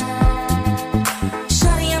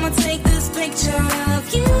 Shawty, I'ma take this picture of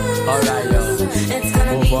you. Alright, yo. It's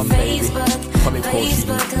gonna Move be on, baby.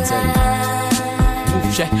 Facebook Live.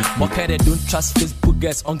 What kind of don't trust Facebook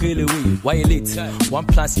guys on Gale away? Why you late? One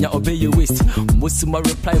plans ya obey your waste. Most of my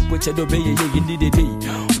reply which I obey you need a day.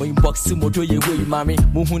 When you box him or do you way, mommy,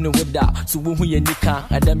 Muhuna with that. So who you nika,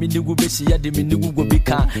 and I mean you will be she had the minu will be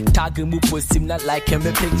can. Tag him up with him not like him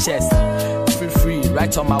pictures. Free,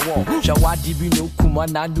 right on my wall. Shawadi be no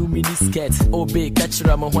kumana do mini skirt. Obey, catch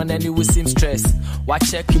ram when any will seem stress.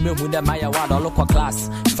 Watch check him with the Maya one or local class.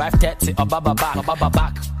 5:30 or baba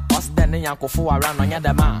back. Us then and yanko for around on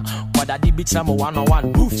the man. But I did beat number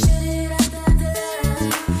 101. Woof.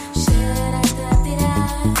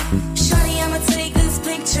 Shawty, I'ma take this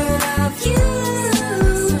picture of you.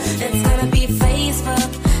 It's gonna be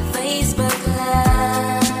Facebook Live.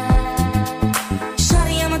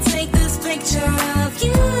 Shawty, I'ma take this picture of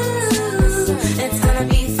you. It's gonna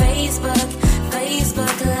be Facebook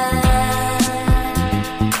Live.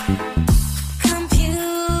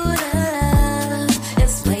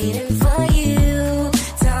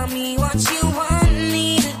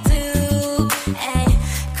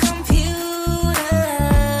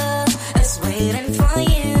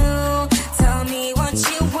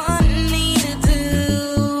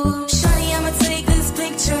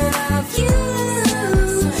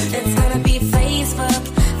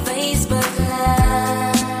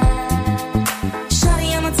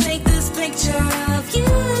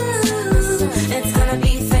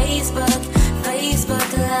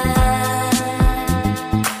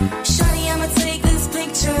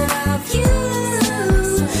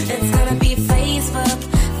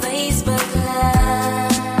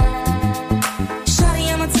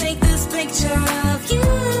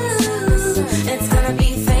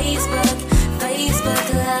 turn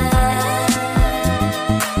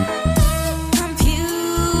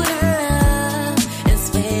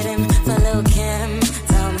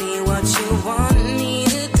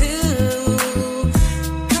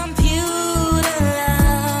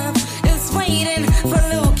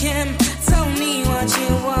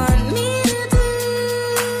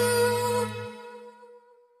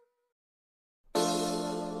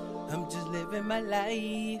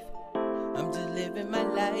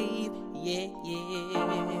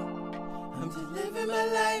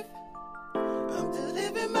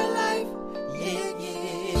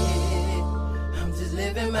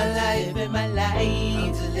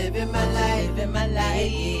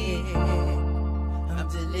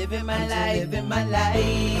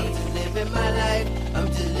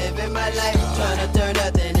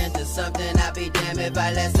nothing into something. I'll be damned if I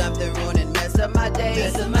let something ruin and mess up my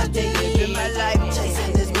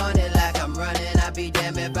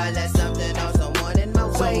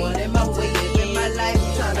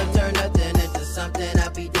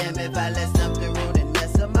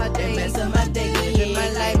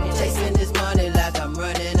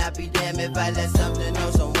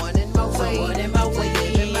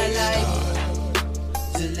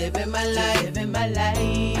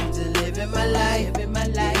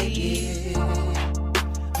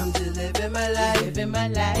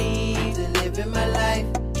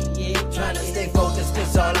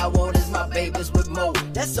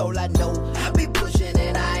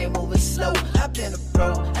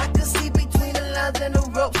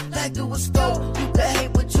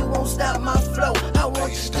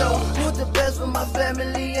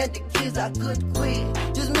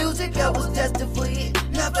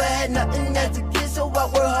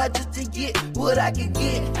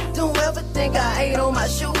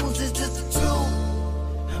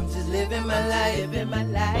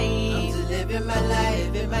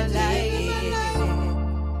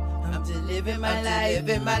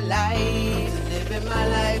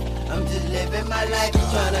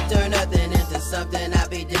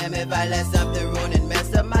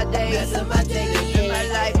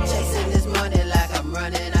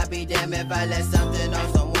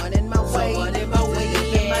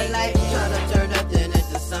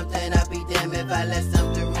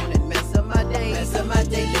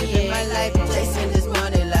living my life, chasing this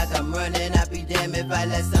money like I'm running. I'd be damned if I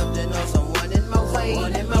let something or someone in my way.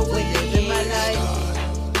 Living my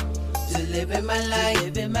life, to living my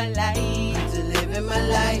life, to living my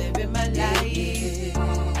life, yeah.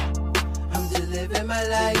 I'm just living my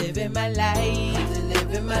life, I'm just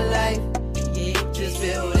living my life, yeah. Just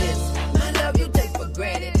feel this, my love you take for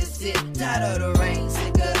granted. It's it, tired of the rain,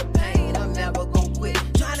 sick of the pain. I'm never gonna quit,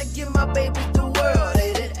 trying to give my babies the world.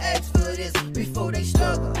 They didn't ask for this before they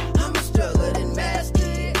struggle. I'ma struggle and master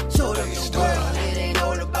it, show them the world. It ain't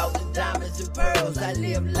all about the diamonds and pearls. I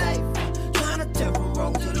live life, trying to turn from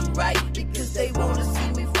wrong to the right, because they wanna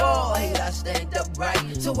see me fall. Hate I stand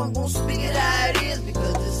upright, so I'm gonna speak it how it is,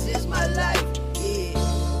 because this is my life, yeah.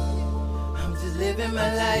 I'm just living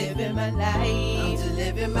my life, I'm just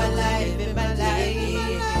living my life, yeah.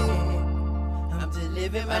 I'm just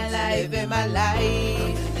living my life, I'm just living my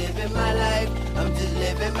life, I'm just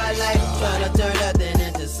living my life. Trying to turn nothing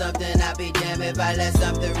into something. I'd be damned if I let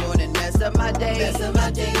something ruin and mess up my day. Living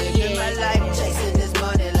my life, chasing this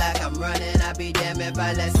money like I'm running. I'd be damned if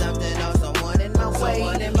I let something or someone in my way.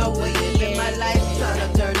 Living my life, trying to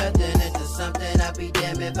turn nothing into something. I'd be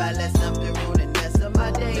damned if I let something ruin and mess up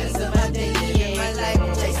my day. Living my life,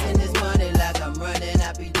 chasing this money like I'm running.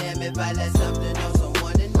 I'd be damned if I let something or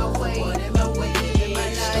someone in my way.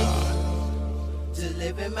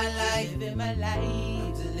 Living my life, to living my life,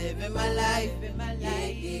 to living my life,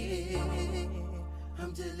 yeah.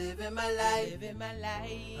 I'm just living my life,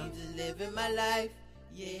 I'm just living my life,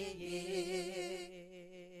 yeah.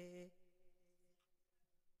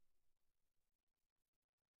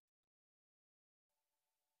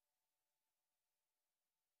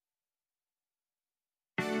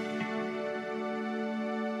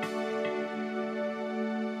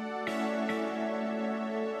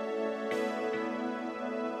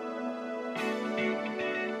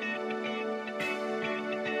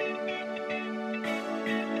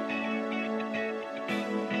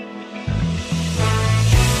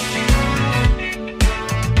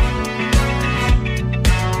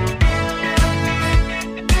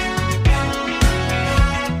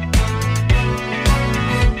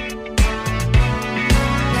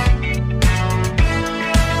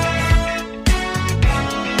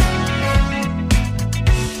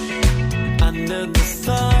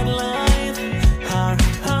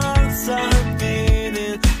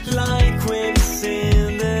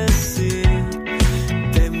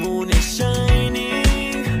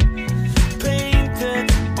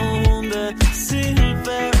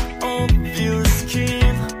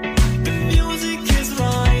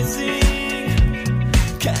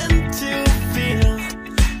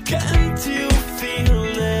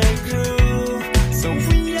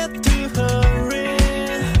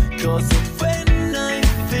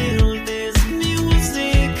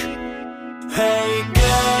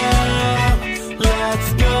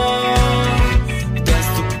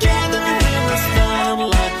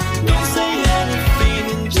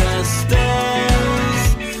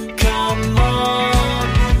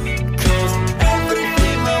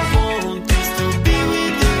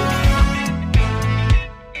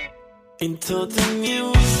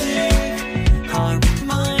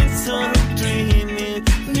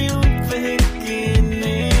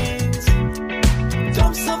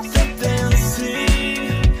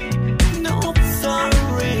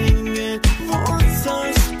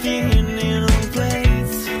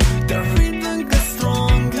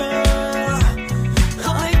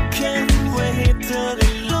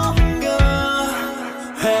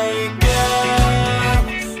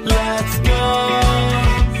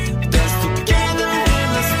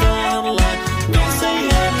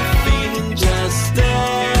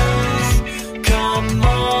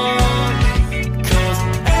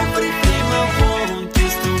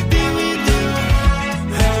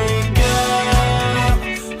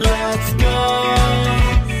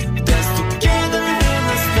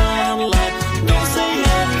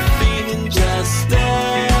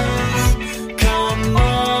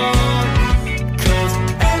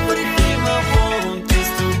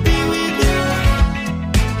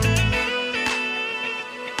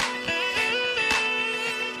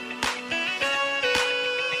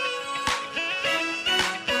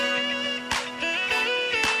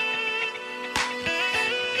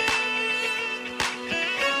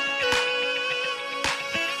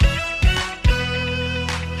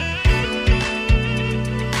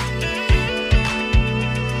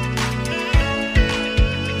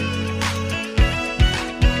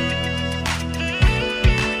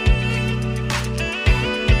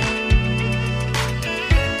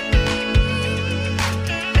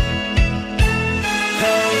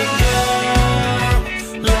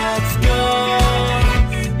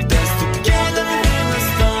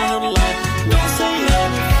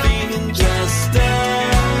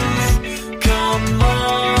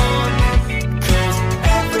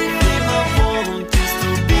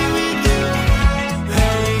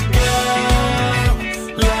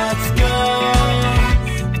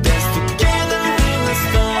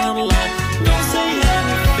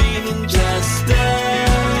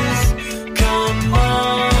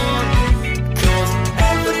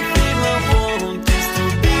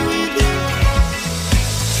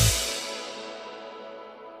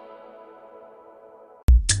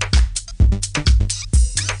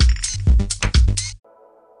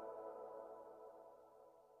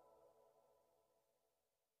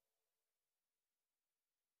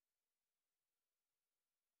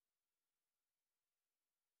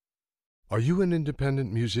 Are you an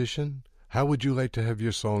independent musician? How would you like to have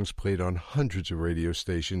your songs played on hundreds of radio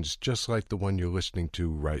stations just like the one you're listening to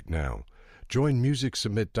right now? Join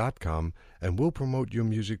MusicSubmit.com and we'll promote your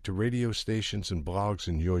music to radio stations and blogs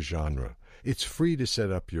in your genre. It's free to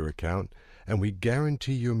set up your account, and we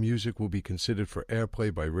guarantee your music will be considered for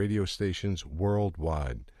airplay by radio stations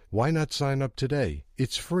worldwide. Why not sign up today?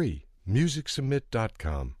 It's free.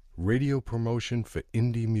 MusicSubmit.com. Radio promotion for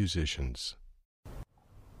indie musicians.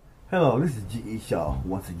 Hello, this is G.E. Shaw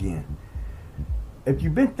once again. If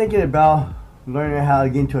you've been thinking about learning how to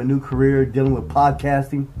get into a new career dealing with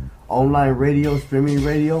podcasting, online radio, streaming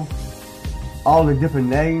radio, all the different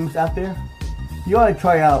names out there, you ought to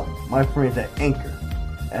try out my friends at Anchor.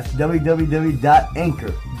 That's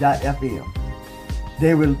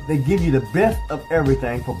www.anchor.fm. They give you the best of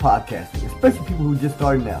everything for podcasting, especially people who just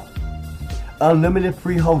starting out. Unlimited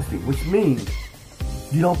free hosting, which means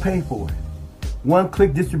you don't pay for it.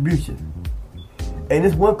 One-click distribution. And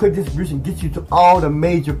this one-click distribution gets you to all the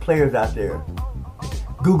major players out there.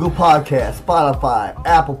 Google Podcasts, Spotify,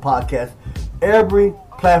 Apple Podcasts, every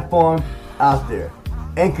platform out there.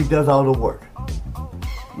 Anchor does all the work.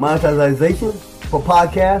 Monetization for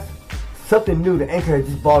podcasts, something new that Anchor has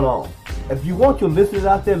just brought on. If you want your listeners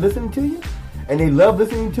out there listening to you, and they love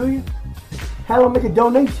listening to you, have them make a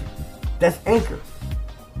donation. That's Anchor.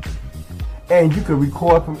 And you can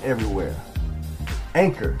record from everywhere.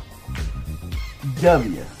 Anchor.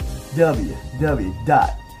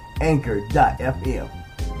 www.anchor.fm.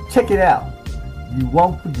 Check it out. You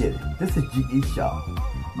won't forget it. This is G.E. Shaw,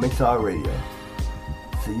 Mixar Radio.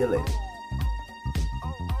 See you later.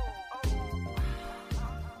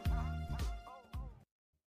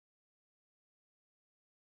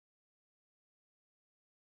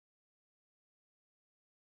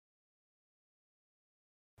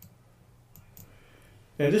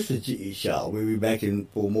 Now, this is G.E. Shaw. We'll be back in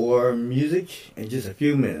for more music in just a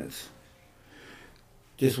few minutes.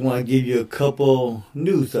 Just want to give you a couple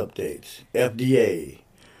news updates. FDA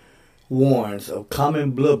warns of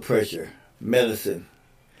common blood pressure medicine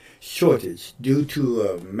shortage due to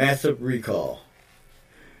a massive recall.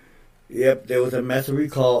 Yep, there was a massive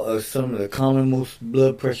recall of some of the commonest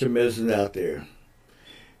blood pressure medicines out there.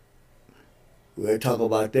 We'll talk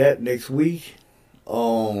about that next week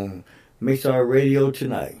on Mixar Radio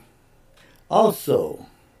Tonight. Also,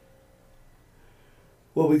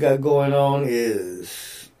 what we got going on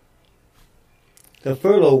is the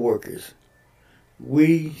furlough workers.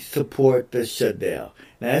 We support the shutdown.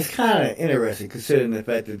 Now, it's kind of interesting considering the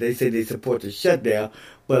fact that they say they support the shutdown,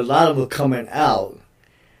 but a lot of them are coming out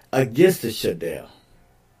against the shutdown.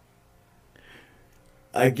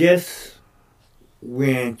 I guess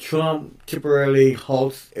when Trump temporarily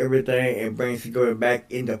halts everything and brings it going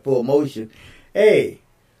back into full motion, hey,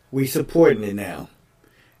 we supporting it now.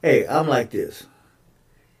 Hey, I'm like this.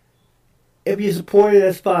 If you support it,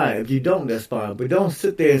 that's fine. If you don't, that's fine. But don't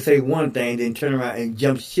sit there and say one thing, then turn around and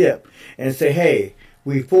jump ship and say, hey,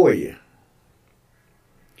 we for you.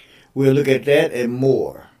 We'll look at that and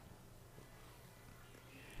more.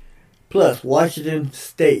 Plus, Washington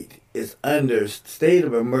State is under state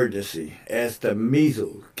of emergency as the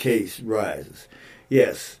measles case rises.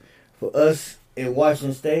 Yes, for us in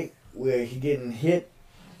Washington State, we're getting hit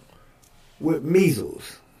with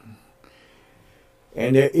measles.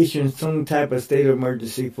 And they're issuing some type of state of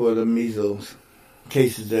emergency for the measles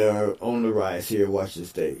cases that are on the rise here in Washington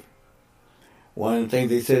State. One of the things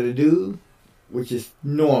they said to do, which is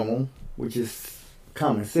normal, which is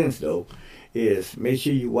common sense though, is make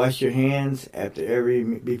sure you wash your hands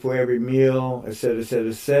before every meal, etc., etc.,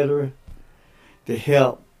 etc., to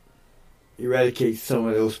help eradicate some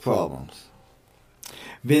of those problems.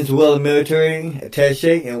 Venezuela military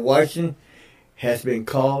attaché in Washington has been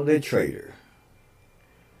called a traitor.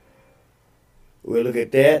 We'll look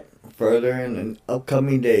at that further in the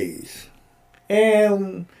upcoming days.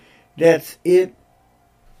 And that's it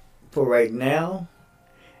for right now.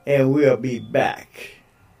 And we'll be back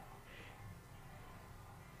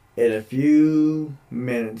in a few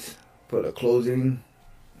minutes for the closing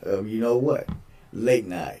of you know what, late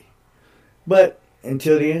night. But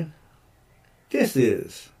until then, this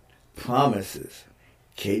is Promises,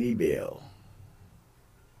 Katie Bell.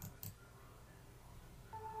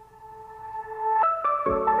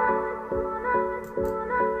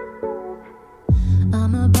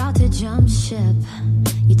 I'm about to jump ship.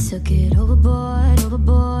 You took it overboard,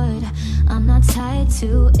 overboard. I'm not tied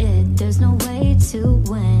to it. There's no way to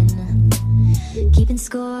win. Keeping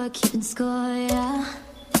score, yeah.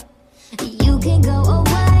 You can go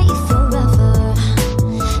away forever.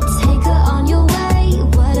 Take her on your way,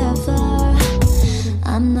 whatever.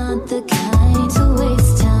 I'm not the kind to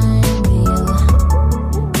waste time.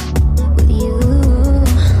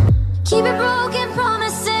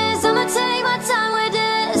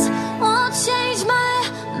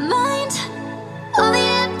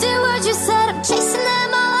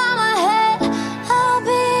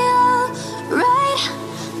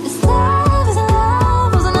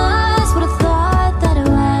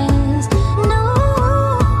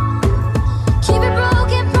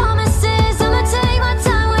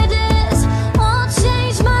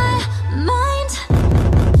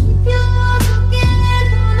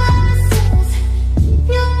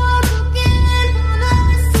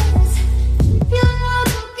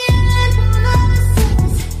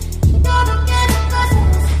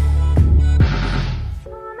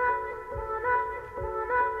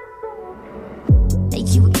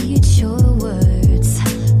 make you eat your words.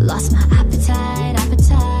 Lost my appetite.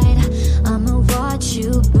 I'ma watch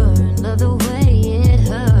you burn. Love the way it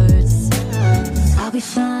hurts. I'll be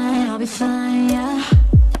fine, yeah.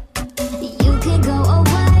 You can go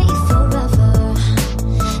away forever.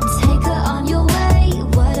 Take her on your way,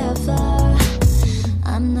 whatever.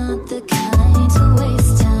 I'm not the kind to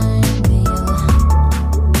waste time with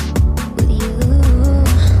you.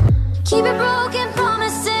 Keep it broken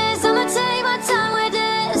promises. I'ma take my time with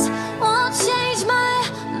this. Won't change my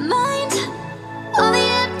mind. All the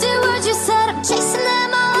empty words you said, I'm chasing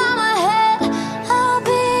them all in my head. I'll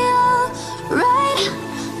be alright.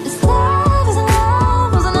 This love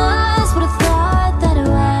wasn't us, but I thought that it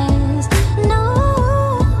was. No.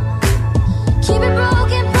 Keep it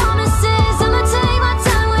broken promises. I'ma take my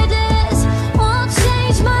time with this. Won't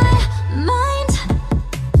change my mind.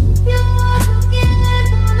 You're broken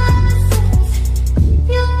promises.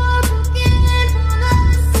 You're broken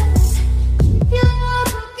promises. You're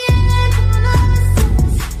broken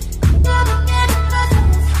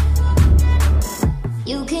promises.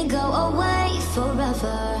 You can go away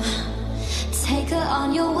forever. Take her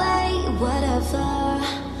on your way, whatever.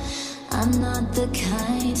 I'm not the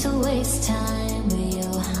kind to waste time with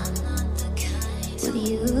you. Keep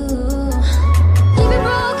it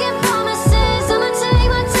broken promises. I'ma take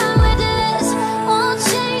my time with this. Won't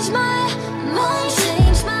change my mind.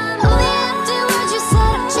 All the empty words you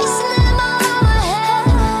said, I'm chasing them all in my head.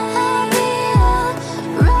 I'll be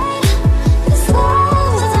alright. This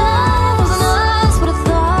love wasn't us, but I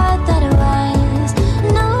thought that it was.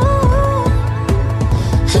 No.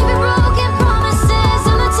 Keep it broken promises.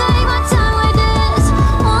 I'ma take my time with this.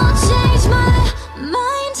 Won't change my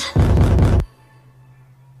mind.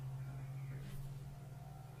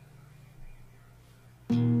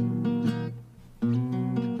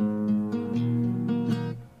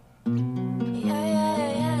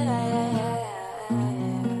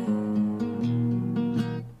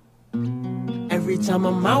 Every time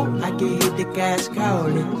I'm out, I can hit the gas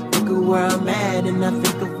calling. Look at where I'm at and I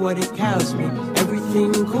think of what it costs me.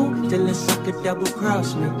 Everything cool till a sucker double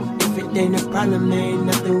cross me. If it ain't a problem, there ain't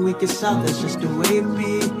nothing we can solve. That's just the way it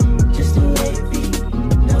be. Just the way it be.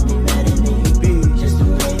 Don't be mad at me. Be just the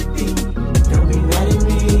way it be. Don't be mad at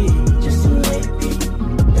me. Just the way it be.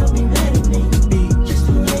 Don't be mad at me. Be just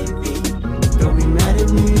the way it be. Don't be mad at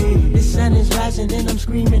me. The sun is rising and I'm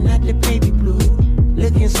screaming at the baby blue.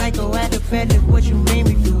 Looking psycho at the fed of what you made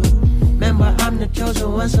me do. Remember, I'm the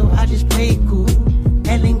chosen one, so I just play it cool.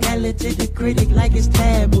 Helen Geller to the critic like it's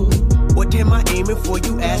taboo. What am I aiming for,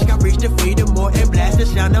 you ask? I reach the fader more and blast the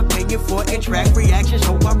sound I'm paying for. And track reactions,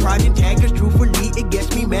 so my pride intact. Cause truthfully, it gets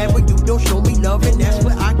me mad when you don't show me love. And that's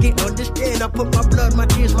what I can't understand. I put my blood, my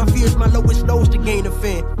tears, my fears, my lowest lows to gain a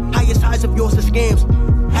fan. Highest highs of yours are scams.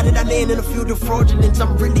 How did I land in a field of fraudulence?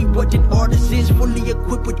 I'm really what an artist is. Fully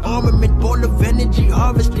equipped with armament, ball of energy,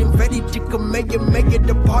 harvesting, ready to command and make it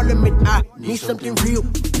to parliament. I need something real,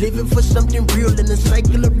 living for something real in a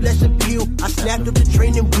cycle of less appeal. I snapped up the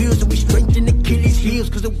training wheels and we strengthened Achilles' heels.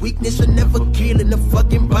 Cause the weakness will never kill and the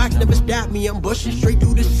fucking box never stop me. I'm bushing straight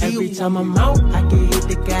through the seal. Every time I'm out, I can hit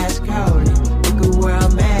the gas calling. Look at where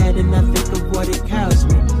I'm at and I think of what it costs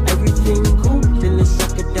me. Everything cool till a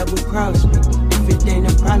sucker double cross me. If it ain't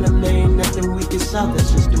a problem, there ain't nothing we can solve.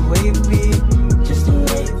 That's just the way it be. Just the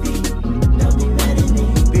way it be. Don't be mad at me.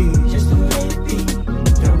 Be just the way it be.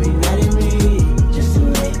 Don't be mad at me. Just the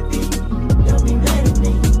way it be. Don't be mad at me.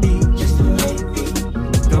 Be just the way it be.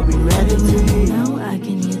 Don't be mad at me. Now I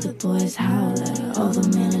can hear the boys howler. All the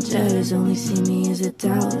managers only see me as a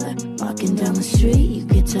doubter. Walking down the street, you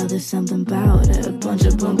could tell there's something about her. A bunch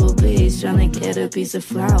of bumblebees trying to get a piece of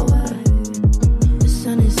flour.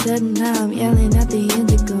 Sun is setting, now I'm yelling at the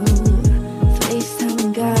indigo.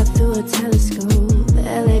 FaceTiming God through a telescope.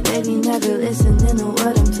 LA baby never listening to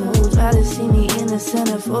what I'm told. Rather see me in the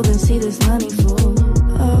centerfold than see this money fold.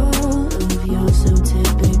 All of y'all so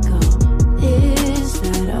typical. Is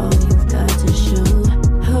that all you've got to show?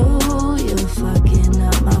 Oh, you're fucking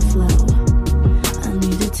up my flow. I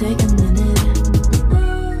need to take a minute.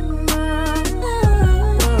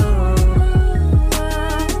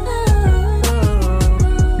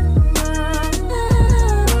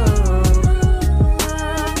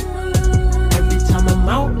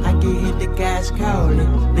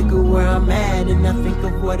 Calling. Look at where I'm at and I think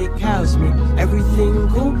of what it costs me. Everything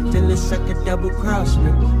cool till a sucker double cross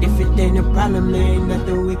me. If it ain't a problem, there ain't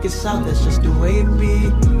nothing we can solve. That's just the way it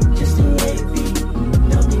be. Just the way it be.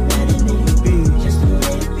 Don't be mad at me. Be just the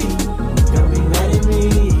way it be. Don't be mad at me.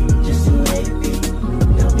 Just the way it be.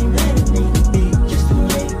 Don't be mad at me. Be just the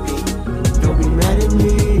way it be. Don't be mad at me.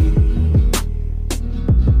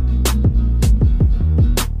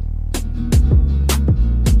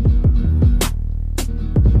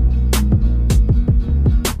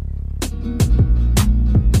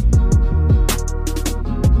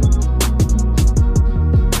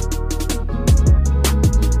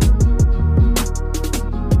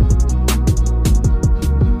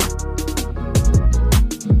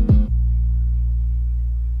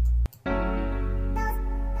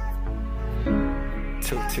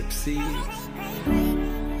 little tipsy.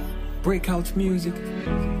 Breakout music.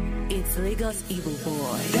 It's Lagos Evil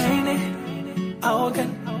Boy. Deine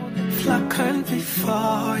Augen flackern wie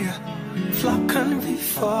Feuer, flackern wie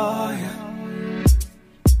Feuer.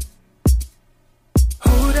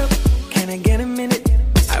 Hold up, can I get a minute?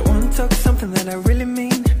 I want to talk something that I really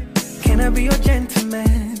mean. Can I be your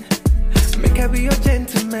gentleman? Make I be your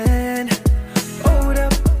gentleman. Hold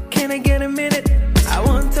up, can I get a minute? I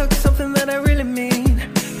want to talk something that I really mean.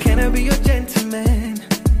 Can I be your gentleman?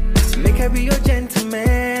 Make I be your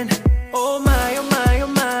gentleman. Oh my, oh my, oh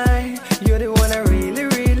my. You're the one I really,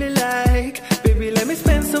 really like. Baby, let me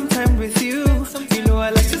spend some time with you. You know I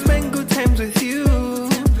like to spend good times with you.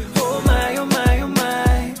 Oh my, oh my, oh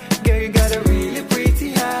my. Girl, you got a really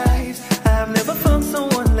pretty eyes. I've never found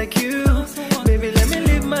someone like you. Baby, let me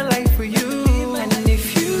live my life for you. And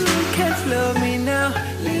if you can't love me now,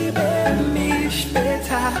 liebe mich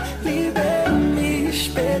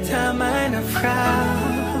später, meine Frau.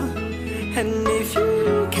 And if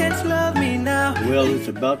you can't love me now, Well, it's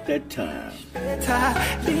about that time.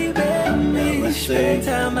 liebe mich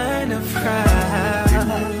später, meine Frau.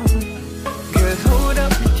 Girl, hold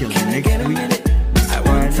up, can I get a minute? I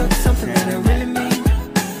want to talk something that I really mean.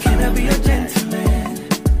 Can I be your gentleman?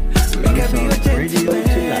 Make I be your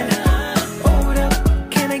gentleman. Hold up,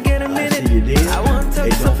 can I get a minute? I want to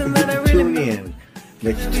talk something that I really mean.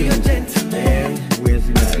 Next Tuesday and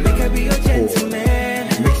Wednesday night for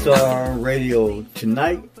Mixar Radio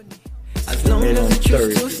tonight and on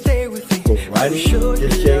Thursday for Riding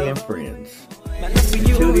Just Shay and Friends.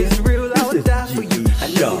 Until then, this is G.E.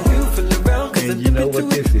 Shaw, and you know what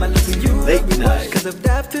this is, late night on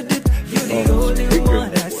Speaker Network.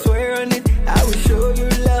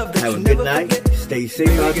 Have a good night, stay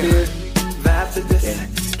safe out there,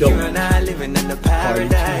 and don't party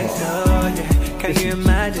too hard. Can you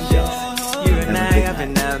imagine this? You and I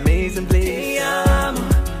having an amazing place.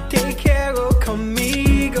 Te quiero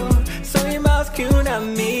conmigo, soy más que un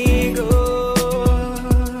amigo.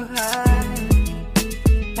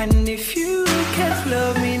 And if you can't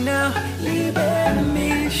love me now, liebe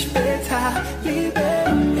mich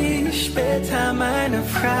später, meine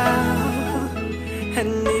Frau.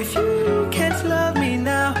 And if you can't love me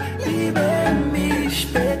now, liebe mich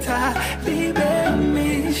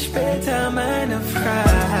später, meine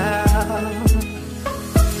Frau.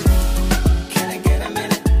 Can I get a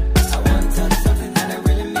minute? I want to talk something that I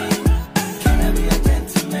really mean. Can I be a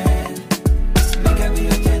gentleman? Make I be a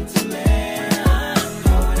gentleman.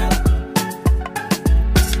 Hold up.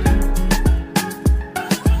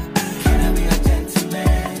 Can I be a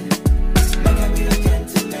gentleman? Make I be a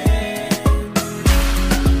gentleman.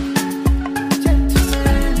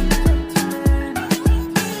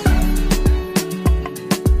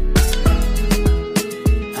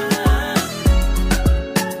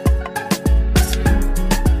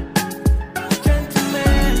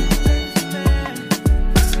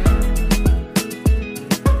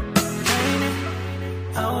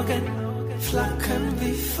 Augen flackern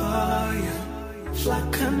wie Feuer,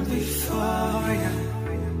 flackern wie Feuer.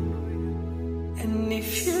 And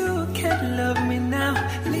if you can't love me now,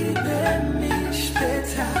 liebe mich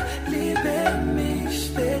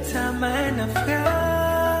später, meine Frau.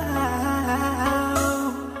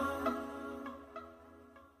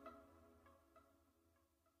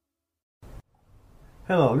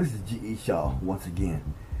 Hello, this is G.E. Shaw once again.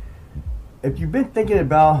 If you've been thinking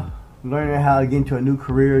about learning how to get into a new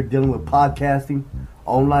career dealing with podcasting,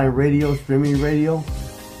 online radio, streaming radio,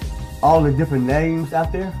 all the different names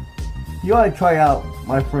out there, you ought to try out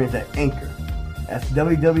my friends at Anchor. That's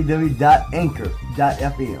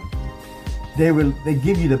www.anchor.fm. They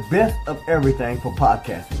give you the best of everything for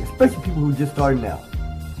podcasting, especially people who just starting out.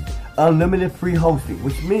 Unlimited free hosting,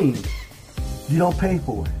 which means you don't pay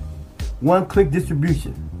for it. One-click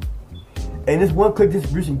distribution. And this one-click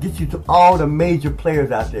distribution gets you to all the major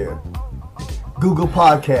players out there. Google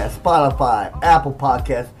Podcasts, Spotify, Apple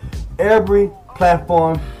Podcasts, every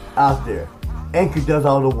platform out there. Anchor does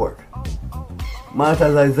all the work.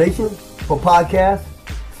 Monetization for podcasts,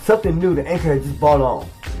 something new that Anchor has just brought on.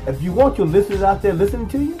 If you want your listeners out there listening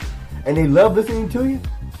to you, and they love listening to you,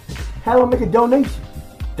 have them make a donation.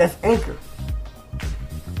 That's Anchor.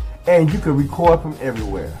 And you can record from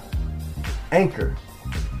everywhere. Anchor.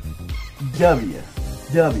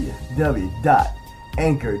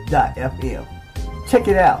 www.anchor.fm. Check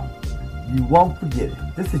it out. You won't forget it.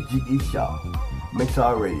 This is G.E. Shaw,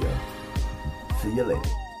 Mixar Radio. See you later.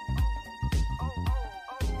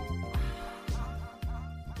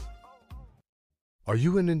 Are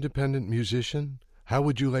you an independent musician? How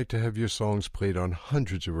would you like to have your songs played on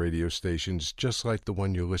hundreds of radio stations just like the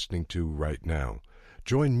one you're listening to right now?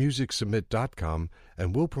 Join MusicSubmit.com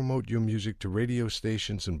and we'll promote your music to radio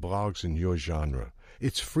stations and blogs in your genre.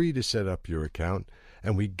 It's free to set up your account,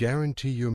 and we guarantee your